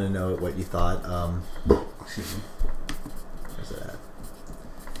this. I want to know what you thought. Excuse me. Where's it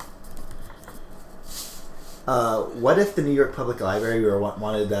What if the New York Public Library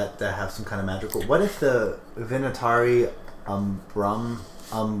wanted that to have some kind of magical? What if the Vinatari Abramum?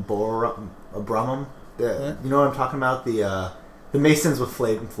 You know what I'm talking about? The Masons with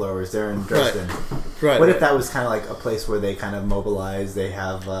flamethrowers. They're in Dresden. Right. What if that was kind of like a place where they kind of mobilize? They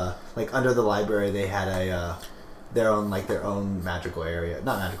have like under the library, they had their own magical area,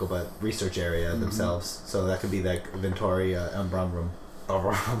 not magical, but research area themselves. So that could be like Vintori Abramum.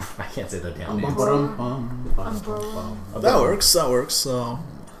 I can't say that damn name. That works. So.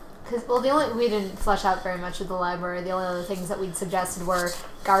 Because we didn't flesh out very much of the library. The only other things that we'd suggested were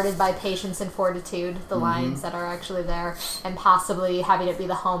guarded by patience and fortitude, the lines that are actually there, and possibly having it be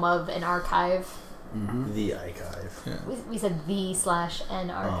the home of an archive. The archive. Yeah. We said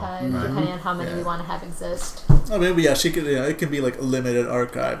 /n archive, depending on how many we want to have exist. Oh, maybe she could. It could be like a limited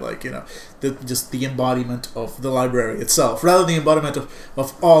archive, like just the embodiment of the library itself, rather than the embodiment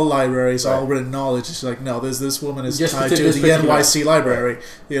of all libraries, all written knowledge. It's like no, this woman is Just tied to the NYC library,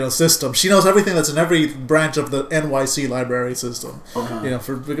 system. She knows everything that's in every branch of the NYC library system.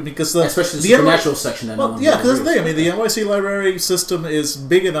 Because especially the supernatural section. Because that's the thing. I mean, the NYC library system is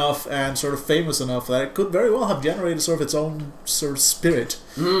big enough and sort of famous enough that it could very well have generated sort of its own sort of spirit.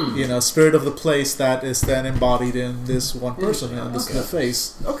 Spirit of the place that is then embodied in this one person in this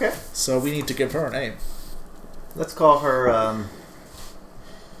face. Okay. So we need to give her a name. Let's call her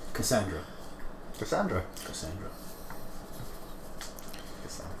Cassandra. Cassandra.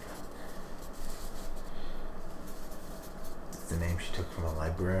 It's the name she took from a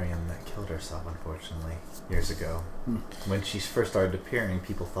librarian that killed herself, unfortunately, years ago. When she first started appearing,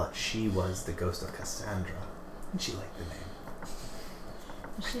 people thought she was the ghost of Cassandra, and she liked the name.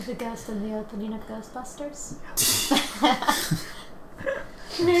 She's a ghost in the opening of Ghostbusters.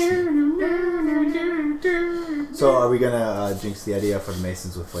 So are we gonna jinx the idea for the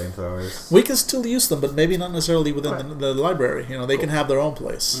Masons with flamethrowers? We can still use them, but maybe not necessarily within the library. They can have their own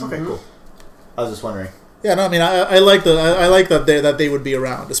place. Okay, cool. I was just wondering. Yeah, no, I mean, I like that they would be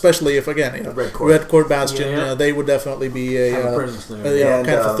around, especially if Red Court Bastion, they would definitely be a kind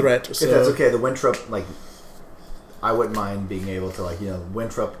of a threat. So. If that's okay, the Winthrop, I wouldn't mind being able to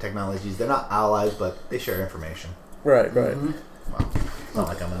Winthrop Technologies. They're not allies, but they share information. Right. Well, not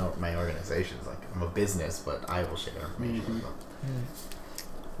like my organization. It's like I'm a business, but I will share information.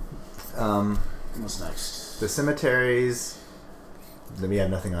 What's next? The cemeteries. We have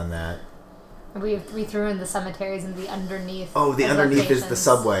nothing on that. We threw in the cemeteries and the underneath. Oh, the underneath locations. is the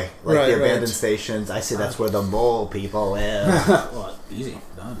subway, the abandoned stations. I say that's where the mole people live. Well, easy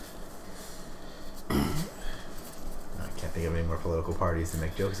done. I can't think of any more political parties to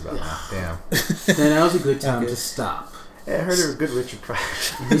make jokes about now. Damn. Then now's a good time to stop. Yeah, I heard a good Richard Pryor.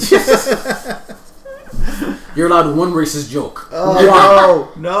 You're allowed one racist joke.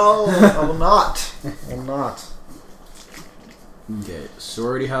 Oh, no, I will not. Okay,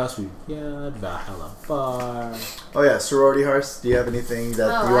 sorority house. We got Valhalla Bar. Oh yeah, sorority house. Do you have anything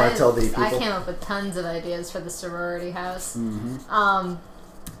that you want to tell the people? I came up with tons of ideas for the sorority house.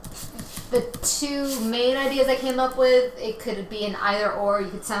 The two main ideas I came up with, it could be an either or. You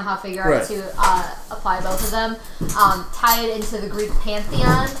could somehow figure out to apply both of them. Tie it into the Greek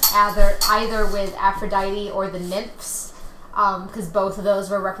pantheon, either with Aphrodite or the nymphs, because both of those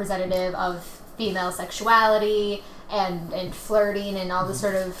were representative of female sexuality and flirting and all the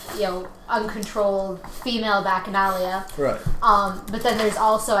sort of uncontrolled female bacchanalia. Right. But then there's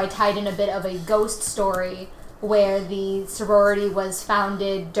also, I tied in a bit of a ghost story where the sorority was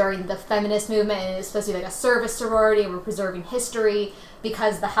founded during the feminist movement, and it's supposed to be like a service sorority, and we're preserving history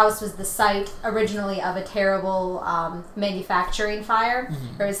because the house was the site originally of a terrible manufacturing fire.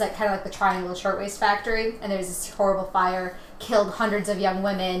 It was kind of like the Triangle Shirtwaist Factory, and there was this horrible fire, killed hundreds of young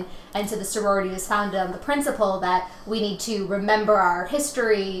women, and so the sorority was founded on the principle that we need to remember our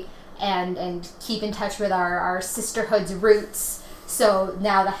history and keep in touch with our sisterhood's roots. So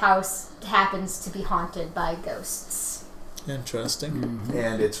now the house happens to be haunted by ghosts. Interesting.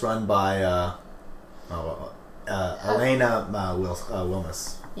 And it's run by Elena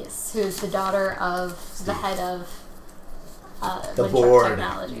Wilmus. Yes, who's the daughter of the head of the Winthrop board.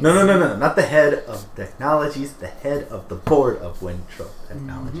 Technologies. No, not the head of technologies. The head of the board of Winthrop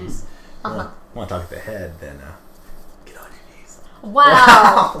Technologies. Want to talk to the head? Then get on your knees.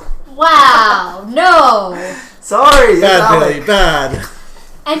 Wow! Wow! No. Sorry, bad, Billy, bad.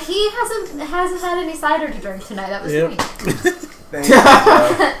 And he hasn't had any cider to drink tonight. That was sweet. Thank you,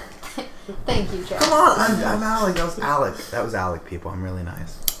 Joe. Thank you, Joe. Come on, I'm Alec. That was Alec. People, I'm really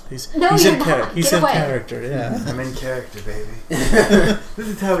nice. He's you're in not. character. He's Get in away. character. Yeah. I'm in character, baby. This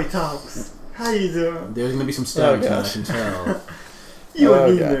is how he talks. How you doing? There's gonna be some stabbing tonight, I can tell. You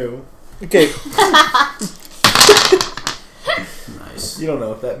and me God. knew. Okay. You don't know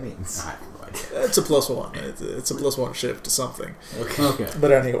what that means. I have no idea. It's a +1. It's a +1 shift to something. Okay.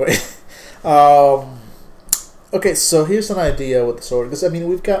 But anyway, okay. So here's an idea with the sword, because I mean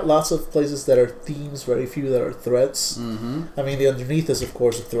we've got lots of places that are themes, very few that are threats. Mm-hmm. I mean the underneath is of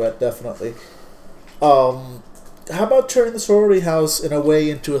course a threat, definitely. How about turning the sorority house in a way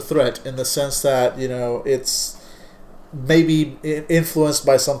into a threat, in the sense that it's maybe influenced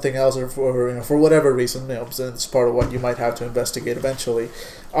by something else, or for whatever reason, it's part of what you might have to investigate eventually.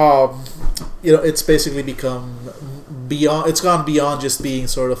 It's basically become beyond. It's gone beyond just being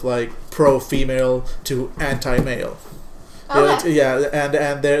sort of like pro-female to anti-male. Okay.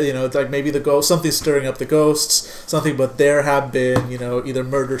 And there, it's like maybe the ghost, something's stirring up the ghosts, something. But there have been, either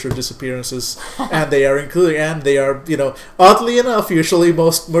murders or disappearances, and they are including, and they are, oddly enough, usually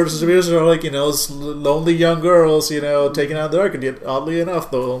most murders and disappearances are like, lonely young girls, taken out of the dark. And yet, oddly enough,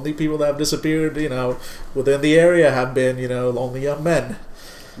 the only people that have disappeared, within the area have been, lonely young men.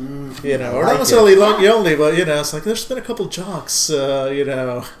 Or not necessarily lonely, but it's like there's been a couple jocks,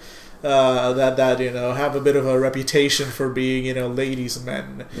 that have a bit of a reputation for being ladies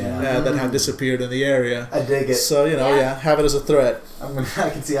men that have disappeared in the area. I dig it. So have it as a threat. I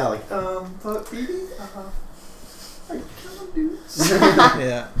can see how but Phoebe, are you killing dudes?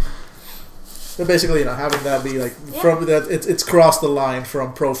 Yeah. But basically, having that be like from that, it's crossed the line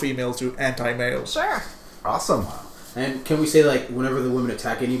from pro-female to anti-male. Sure. Awesome. And can we say, like, whenever the women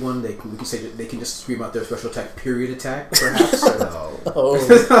attack anyone, we can say that they can just scream out their special attack, period attack, perhaps? Or no? Oh.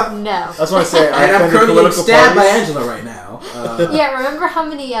 No. That's what I say. And I'm currently getting stabbed by Angela right now. Yeah, remember how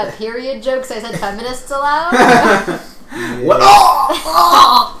many period jokes I said feminists allow? What?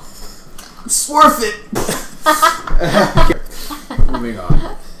 Oh! Swerve it! Moving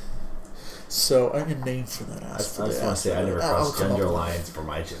on. So I'm gonna name for that. I just want to say I never cross gender lines for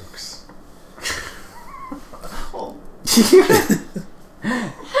my jokes.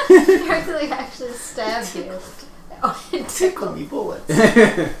 Hercules actually stabbed you. Oh, it Tickle me bullets.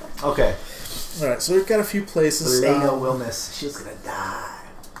 Okay. Alright, so we've got a few places. Lego will miss. She's gonna die.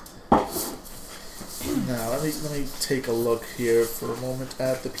 Now let me take a look here for a moment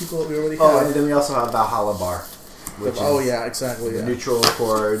at the people that we already have. Oh, and then we also have Valhalla Bar. Which is yeah, exactly. the Neutral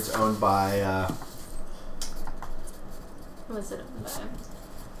Accords, owned by was it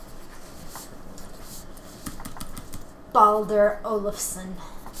Baldur Olafsson.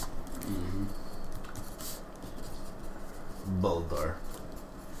 Baldur.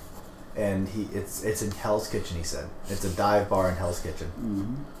 And it's in Hell's Kitchen, he said. It's a dive bar in Hell's Kitchen.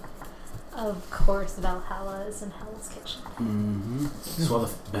 Mm-hmm. Of course, Valhalla is in Hell's Kitchen. Mm-hmm. That's where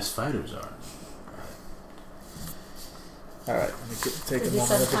the best fighters are. Alright, let me take a Did you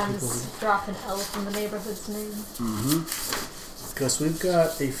moment at the people sometimes drop an L from the neighborhood's name? Mm-hmm. because we've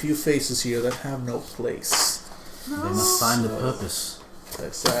got a few faces here that have no place. They must find the purpose.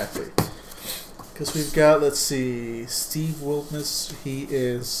 Exactly. Because we've got, let's see, Steve Wilkness, he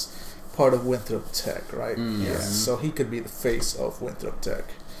is part of Winthrop Tech, right? Mm-hmm. Yeah, so he could be the face of Winthrop Tech.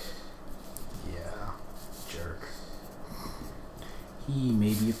 Yeah. Jerk. He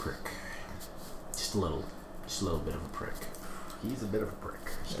may be a prick. Just a little bit of a prick. He's a bit of a prick.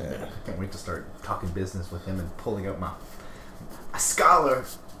 Yeah. I can't wait to start talking business with him and pulling out a scholar.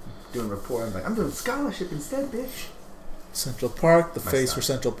 Doing reporting, I'm doing scholarship instead, bitch. Central Park, the My face son. for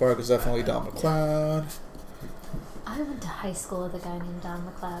Central Park is definitely Don McLeod. I went to high school with a guy named Don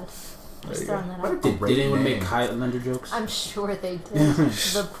McLeod. There Just you throwing go. that What out. a Did great anyone name. make Highlander jokes? I'm sure they did.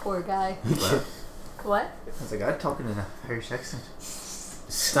 The poor guy. What? What? I was like, I'm talking in a Irish accent.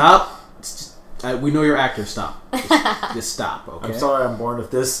 Stop. We know you're actor. Stop. Just stop, okay? I'm sorry I'm born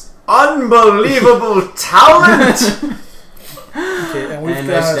with this unbelievable talent! Okay, and we've And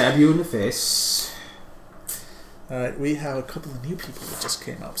I got... stab you in the face. Alright, we have a couple of new people that just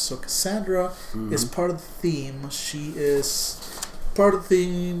came up. So Cassandra is part of the theme. She is part of the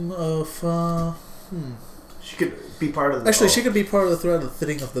theme of... She could be part of the... Actually, she could be part of the thread of the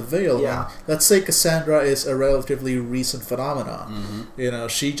thinning of the veil. Yeah. Let's say Cassandra is a relatively recent phenomenon. Mm-hmm.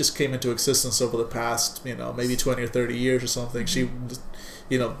 She just came into existence over the past, maybe 20 or 30 years or something. She,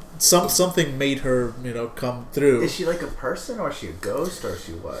 something made her, come through. Is she like a person, or is she a ghost, or is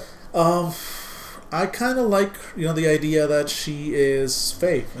she what? I kind of like, the idea that she is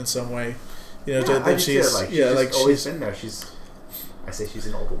Fae in some way. I that just she's feel like she's like always she's been there. I say she's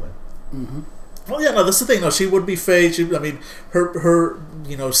an old woman. Mm-hmm. Well, yeah, no, that's the thing. No, she would be Faye. I mean, her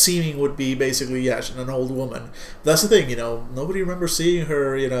seeming would be basically, she's an old woman. That's the thing, nobody remembers seeing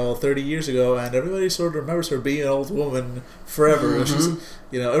her, 30 years ago, and everybody sort of remembers her being an old woman forever. Mm-hmm.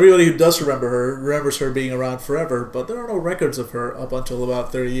 She's, everybody who does remember her remembers her being around forever, but there are no records of her up until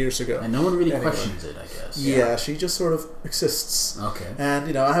about 30 years ago. And no one really questions it, I guess. Yeah, she just sort of exists. Okay.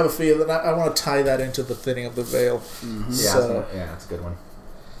 And, I have a feeling I want to tie that into the thinning of the veil. Mm-hmm. So, that's a good one.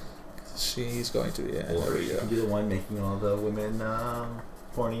 she's going to, there Or we you go. can be the one making all the women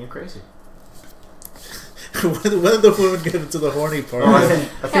horny and crazy. When did the women get into the horny part? Oh,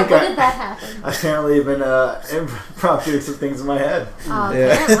 I think when did that happen? apparently I've been impromptu some things in my head. Yeah.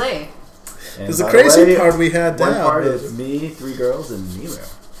 Apparently. And Because the by crazy way, part we had one down. part is me, 3 girls, and Nero.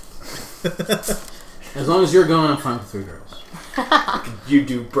 As long as you're going, I'm fine with 3 girls. You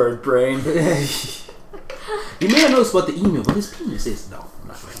do bird brain. You may have noticed about the email, but his penis is... No, I'm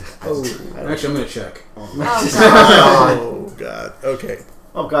not going to. Oh. Actually, I'm going to check. Oh, Oh, God. Okay.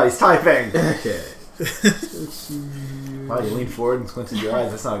 Oh god, he's typing. Okay. Wow, you lean forward and squinted your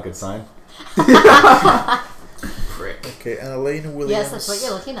eyes. That's not a good sign. Prick. Okay, and Elena Williams. Yes, that's what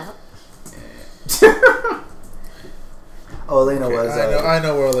you're looking at. Oh, Elena Okay, was. I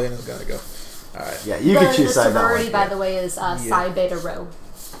know where Elena's gonna go. Alright. Yeah, you can choose The side that sorority, one. by the way, is Psi Beta Rho,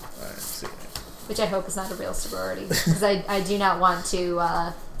 Alright, see. which I hope is not a real sorority. Because I do not want to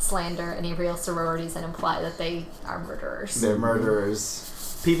slander any real sororities and imply that they are murderers. They're murderers.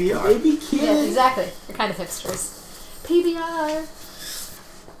 PBR. Baby kid. Yeah, exactly. They're kind of hipsters. PBR.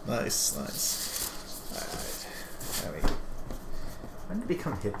 Nice. Alright. When did it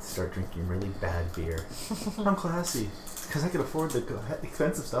become hip to start drinking really bad beer? I'm classy. Because I can afford the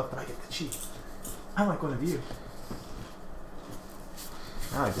expensive stuff, but I get the cheap. I'm like one of you.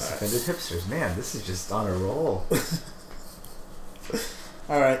 Now I just offended hipsters. Man, this is just on a roll.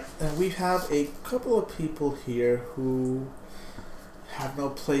 Alright, and we have a couple of people here who have no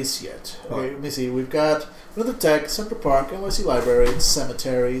place yet. Okay, let me see. We've got Another Tech, Central Park, NYC Library,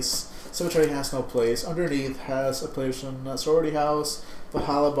 Cemeteries. Cemetery has no place. Underneath has a place in Sorority House,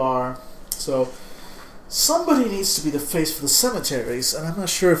 Valhalla Bar. So somebody needs to be the face for the cemeteries, and I'm not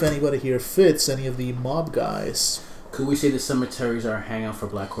sure if anybody here fits any of the mob guys. Could we say the cemeteries are a hangout for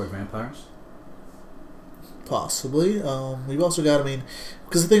Black Court vampires? Possibly. We've also got,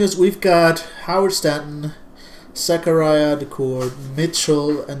 because the thing is, we've got Howard Stanton, Zachariah DeCourt,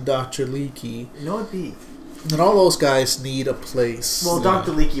 Mitchell, and Dr. Leakey. You know what'd be... And all those guys need a place. Well,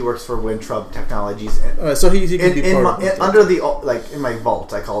 Dr. Leakey works for Wintrub Technologies. And Alright, so he can be part of it. under the, in my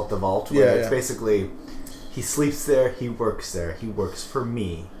vault, I call it the vault, where Yeah, it's basically... He sleeps there, he works there. He works for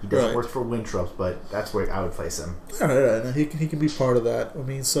me. He doesn't Right. work for Wintrub, but that's where I would place him. Alright, and he can be part of that.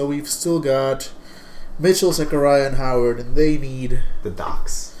 So we've still got Mitchell, Zachariah, and Howard, and they need... The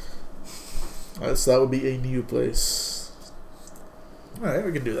docks. so that would be a new place. Alright,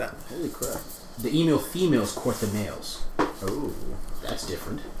 we can do that. Holy crap. The email females court the males. Oh. That's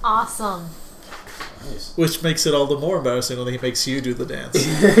different. Awesome. Nice. Which makes it all the more embarrassing when he makes you do the dance.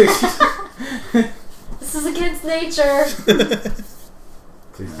 This is against nature.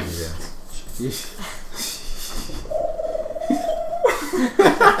 Please do that.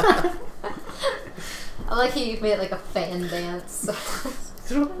 I like how you've made like a fan dance.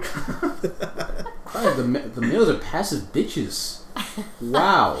 Wow, the males are passive bitches.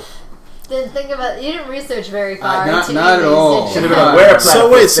 Wow. Didn't think about. You didn't research very far. Not into at these all. issues. Should've been Uh, aware of So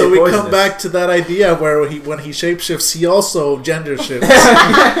that. wait, so Stay we poisonous. come back to that idea where when he shapeshifts, he also gender shifts,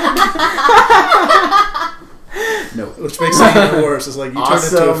 No. which makes it even worse. It's like you turn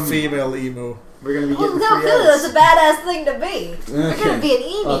into a Awesome. female emu. We're going to be Oh, getting no, free really, that's ads. a badass thing to be. You're Okay. gonna be an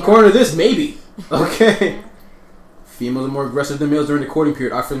emu. According to this, maybe. Okay. Females are more aggressive than males during the courting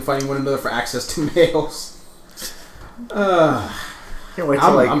period, often fighting one another for access to males. Can't wait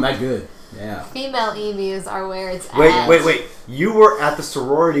till I'm that good. Yeah. Female emus are where it's at. Wait. You were at the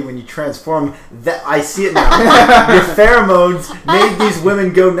sorority when you transformed. That I see it now. Your pheromones made these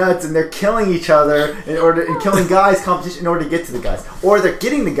women go nuts, and they're killing each other and killing guys competition in order to get to the guys, or they're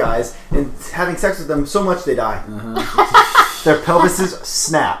getting the guys and having sex with them so much they die. Their pelvises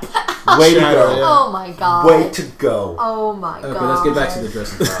snap. Way to go. Oh my god. Way to go. Oh my god. Okay, let's get back to the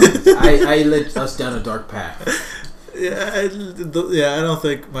dressing problems. I led us down a dark path. Yeah, I don't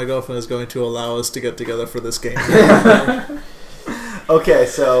think my girlfriend is going to allow us to get together for this game. Okay,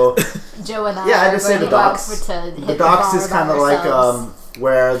 so Joe and I yeah, I are just going say to the go out docks. to hit The the docks bar is by kind of like ourselves.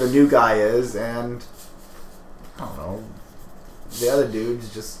 where the new guy is, and I don't know. The other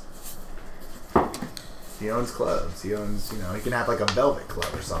dude's just he owns clubs. He owns, he can have like a velvet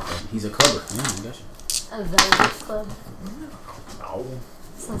club or something. He's a clubber. Yeah, I got you. A velvet club. No,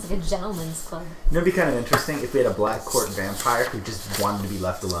 Sounds like a gentleman's club. You know, it'd be kind of interesting if we had a black court vampire who just wanted to be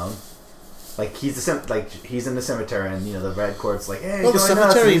left alone. Like he's in the cemetery, and the red court's like, hey, Well, the join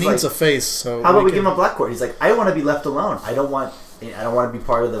us. cemetery And he's needs like, a face, so... how about we give him a black court? He's like, I want to be left alone. I don't want to be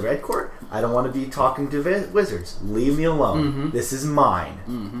part of the red court. I don't want to be talking to wizards. Leave me alone. Mm-hmm. This is mine.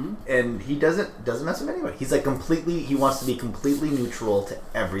 Mm-hmm. And he doesn't mess with anybody. He's like he wants to be completely neutral to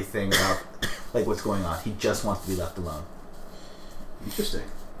everything about like what's going on. He just wants to be left alone. Interesting.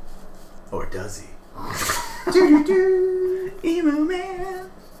 Or does he? Emo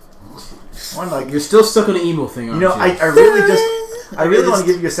man. You're still stuck on the emo thing, aren't you? I really want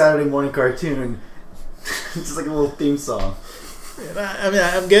to give you a Saturday morning cartoon. It's just like a little theme song. I mean,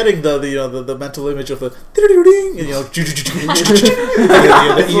 I'm getting the mental image of the the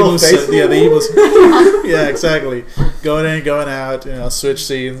emos. Yeah, exactly. Going in, going out, switch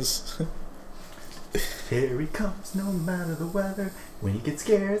scenes. Here he comes, no matter the weather. When he gets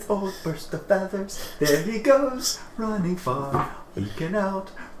scared, old burst of feathers. There he goes, running far, leaking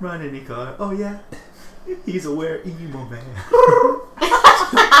out, run any car. Oh yeah, he's a were emo man.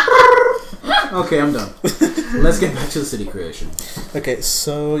 Okay, I'm done. Let's get back to the city creation. Okay,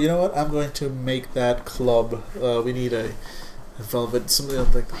 so you know what? I'm going to make that club. We need a velvet, something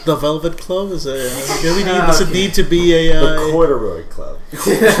like the Velvet Club. Does it need to be a the Corduroy Club?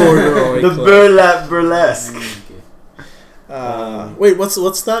 Corduroy The Club. Burlesque. Wait, what's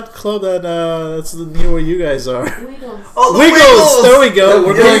that club that's near where you guys are? Wiggles. Oh, the Wiggles! There we go.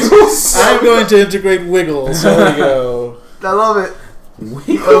 Wiggles. I'm going to integrate Wiggles. There we go. I love it.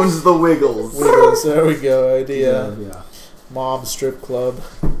 He owns the Wiggles. Wiggles. There we go. Idea. Yeah. Mom strip club.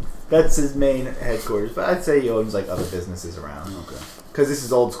 That's his main headquarters, but I'd say he owns like other businesses around. Okay. Because this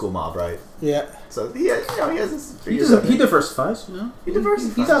is old school mob, right? Yeah. So he has this. He diversifies, He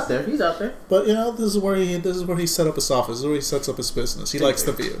diversifies. He's out there. He's out there. But this is where he set up his office. This is where he sets up his business. He likes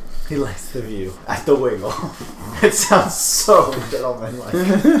the view. He likes the view at the Wiggle. It sounds so gentlemanlike.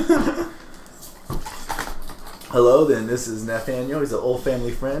 Hello, then. This is Nathaniel. He's an old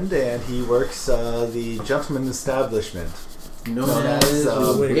family friend, and he works the gentleman establishment Known as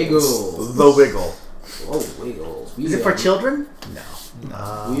Wiggles. The Wiggle. Oh, Wiggles. Is it for children? No.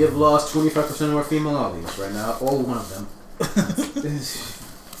 We have lost 25% of our female audience right now. All one of them.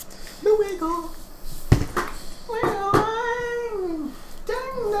 The Wiggle.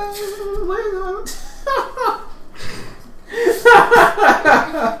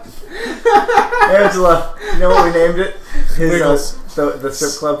 Angela, you know what we named it? Wiggles. The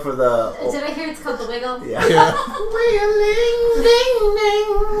strip club for the... Did I hear it's called the Wiggle? Yeah.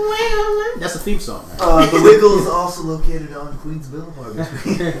 That's the theme song. Right? The Wiggle is also located on Queens Boulevard.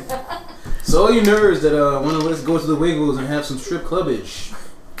 So all you nerds that want to let's go to the Wiggles and have some strip clubbage,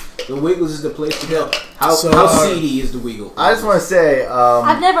 the Wiggles is the place to go. How seedy is the Wiggle? I just want to say...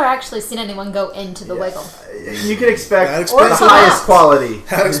 I've never actually seen anyone go into the Wiggle. You can expect That the explains a lot. highest quality.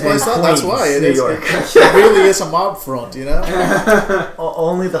 That explains that. That's why it New is. York. It really is a mob front,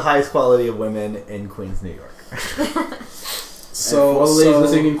 Only the highest quality of women in Queens, New York. So all the ladies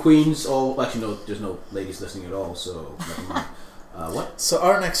listening in Queens, actually no, there's no ladies listening at all. So never mind. What? So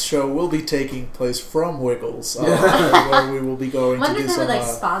our next show will be taking place from Wiggles, where we will be going I wonder to do if they some.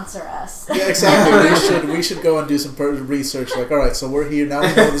 would sponsor us. Yeah, exactly. We should go and do some research. Like, all right, so we're here now. We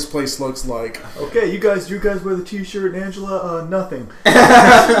know what this place looks like. Okay, you guys wear the T-shirt, and Angela, nothing.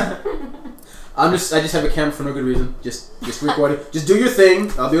 I just have a camera for no good reason. Just record it. Just do your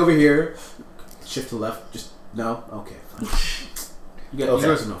thing. I'll be over here. Shift to the left. Just no. Okay, fine. You guys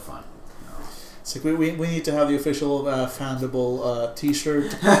have no fun. It's like we need to have the official Fandible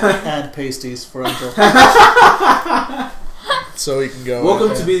T-shirt and pasties for Angel, so we can go.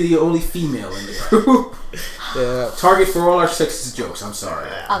 Welcome to be the only female in the group. Yeah. Target for all our sexist jokes. I'm sorry.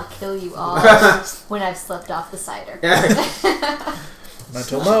 I'll kill you all when I've slept off the cider.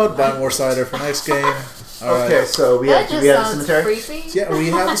 Mental note: buy more cider for next game. All right. Okay, so we That have just the sounds cemetery. creepy. Yeah, we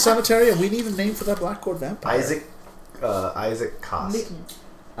have the cemetery, and we need a name for that Blackcourt vampire. Isaac Koss. Newton.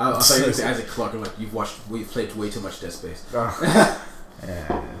 I thought you were going to say Isaac Clarke. I'm like, we've played way too much Dead Space. Yeah.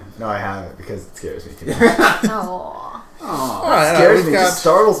 No, I haven't because it scares me too much. Aww. Aww. Alright, It scares me. It got- just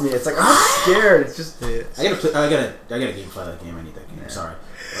startles me. It's like I'm not scared. It's just. I gotta gamify that game. I need that game. Sorry.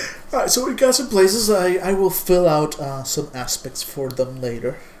 Alright, so we've got some places. I will fill out some aspects for them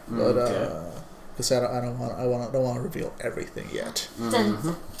later, but Okay. because I don't want to reveal everything yet. Dun,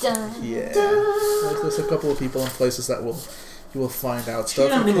 dun. Yeah, there's a couple of people and places that you will find out Do you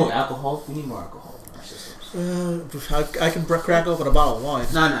stuff. not need more alcohol? We need more alcohol in our systems. I can crack open a bottle of wine.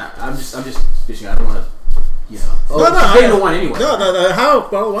 Nah. I'm just fishing. I don't want to. No, I pay no one anyway. No. How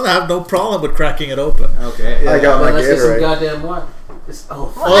bottle of wine? I have no problem with cracking it open. Okay. I got my Let's get some Gatorade. goddamn wine.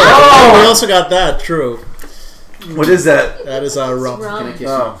 Oh, we also got that. True. What is that? That is rum. Rum. Can I kiss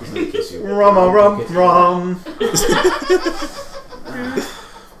Oh. you? Can I kiss you? Rum.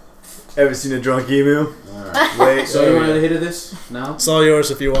 Ever seen a drunk emu? Alright. Wait. So you want to hit of this now? It's all yours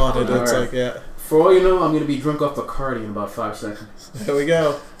if you wanted. All It's right. like, yeah. For all you know, I'm gonna be drunk off Bacardi in about 5 seconds. There we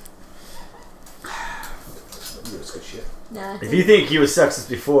go. That's good shit. Yeah. If you think he was sexist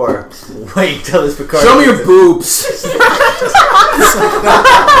before, wait till this Picard. Show me your boobs.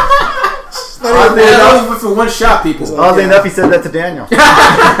 Oddly That enough, was for one shot, people. oddly enough, he said that to Daniel.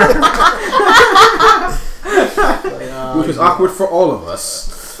 Which was awkward for all of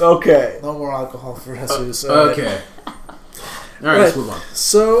us. Okay. No more alcohol for Jesus. Okay. Alright, let's move on.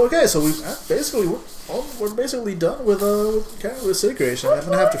 So we basically we're basically done with city creation. I'm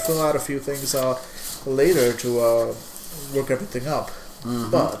gonna have to fill out a few things later to work everything up.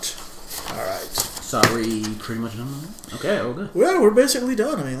 But all right, Sorry, pretty much done. Okay, all good. well, we're basically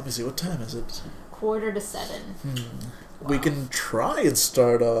done. I mean, let me see, what time is it? 6:45. We can try and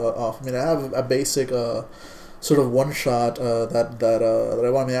start off. I mean, I have a basic sort of one shot that I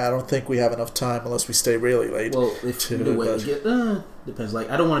want. I mean, I don't think we have enough time unless we stay really late. Well, if to the way but- we get, depends. Like,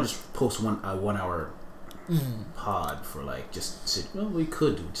 I don't want to just post one 1 hour pod for like just city. Well, we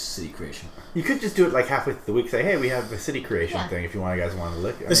could do city creation. You could just do it like halfway through the week. Say, hey, we have the city creation Yeah. thing. If you guys want to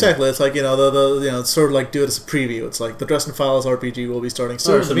look. I mean, Exactly, it's like the it's sort of like do it as a preview. It's like the Dresden Files RPG will be starting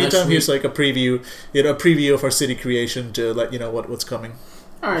soon. Alright, so In the meantime, next here's like a preview, a preview of our city creation to let you know what's coming.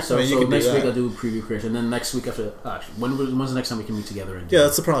 All right, so, I mean, you so can do next week that. I'll do preview creation. Then next week after, actually, when's the next time we can meet together? And do Yeah,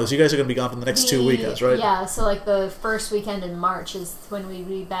 that's the problem. Is you guys are going to be gone for the next 2 weekends, right? Yeah, so like the first weekend in March is when we'd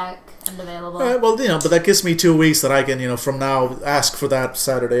be back and available. All right, well, but that gives me 2 weeks that I can, from now ask for that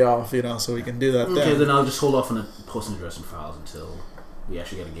Saturday off, so we can do that Okay, then. then I'll just hold off on the posting address and files until we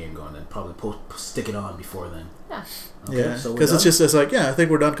actually get a game going. Then probably stick it on before then. Yeah. Okay, Yeah, so we're because it's done? just I think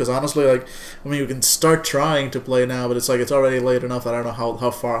we're done. Because honestly, we can start trying to play now, but it's already late enough that I don't know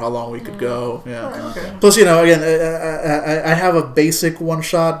how long we could go. Yeah. Okay. Plus, again, I have a basic one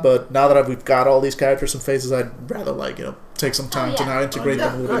shot, but now that we've got all these characters and faces, I'd rather take some time to yeah. now integrate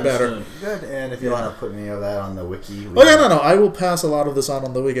them a little bit good. better. Good. And if you want to put any of that on the wiki. Oh yeah, no, I will pass a lot of this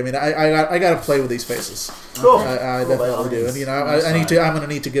on the week. I mean, I got to play with these faces. Cool. I Cool, by all definitely do, means. and I'm gonna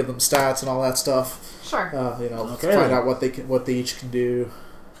need to give them stats and all that stuff. Sure. Okay. Find out what they each can do.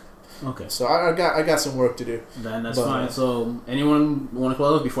 Okay, So I got some work to do. then that's But, fine. So anyone want to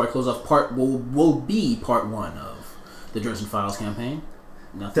close before I close off? Will be part 1 of the Dresden Files campaign.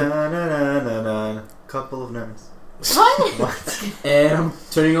 Nothing. Dun-dun-dun-dun-dun. Couple of nerds. What? What? And I'm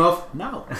turning off now.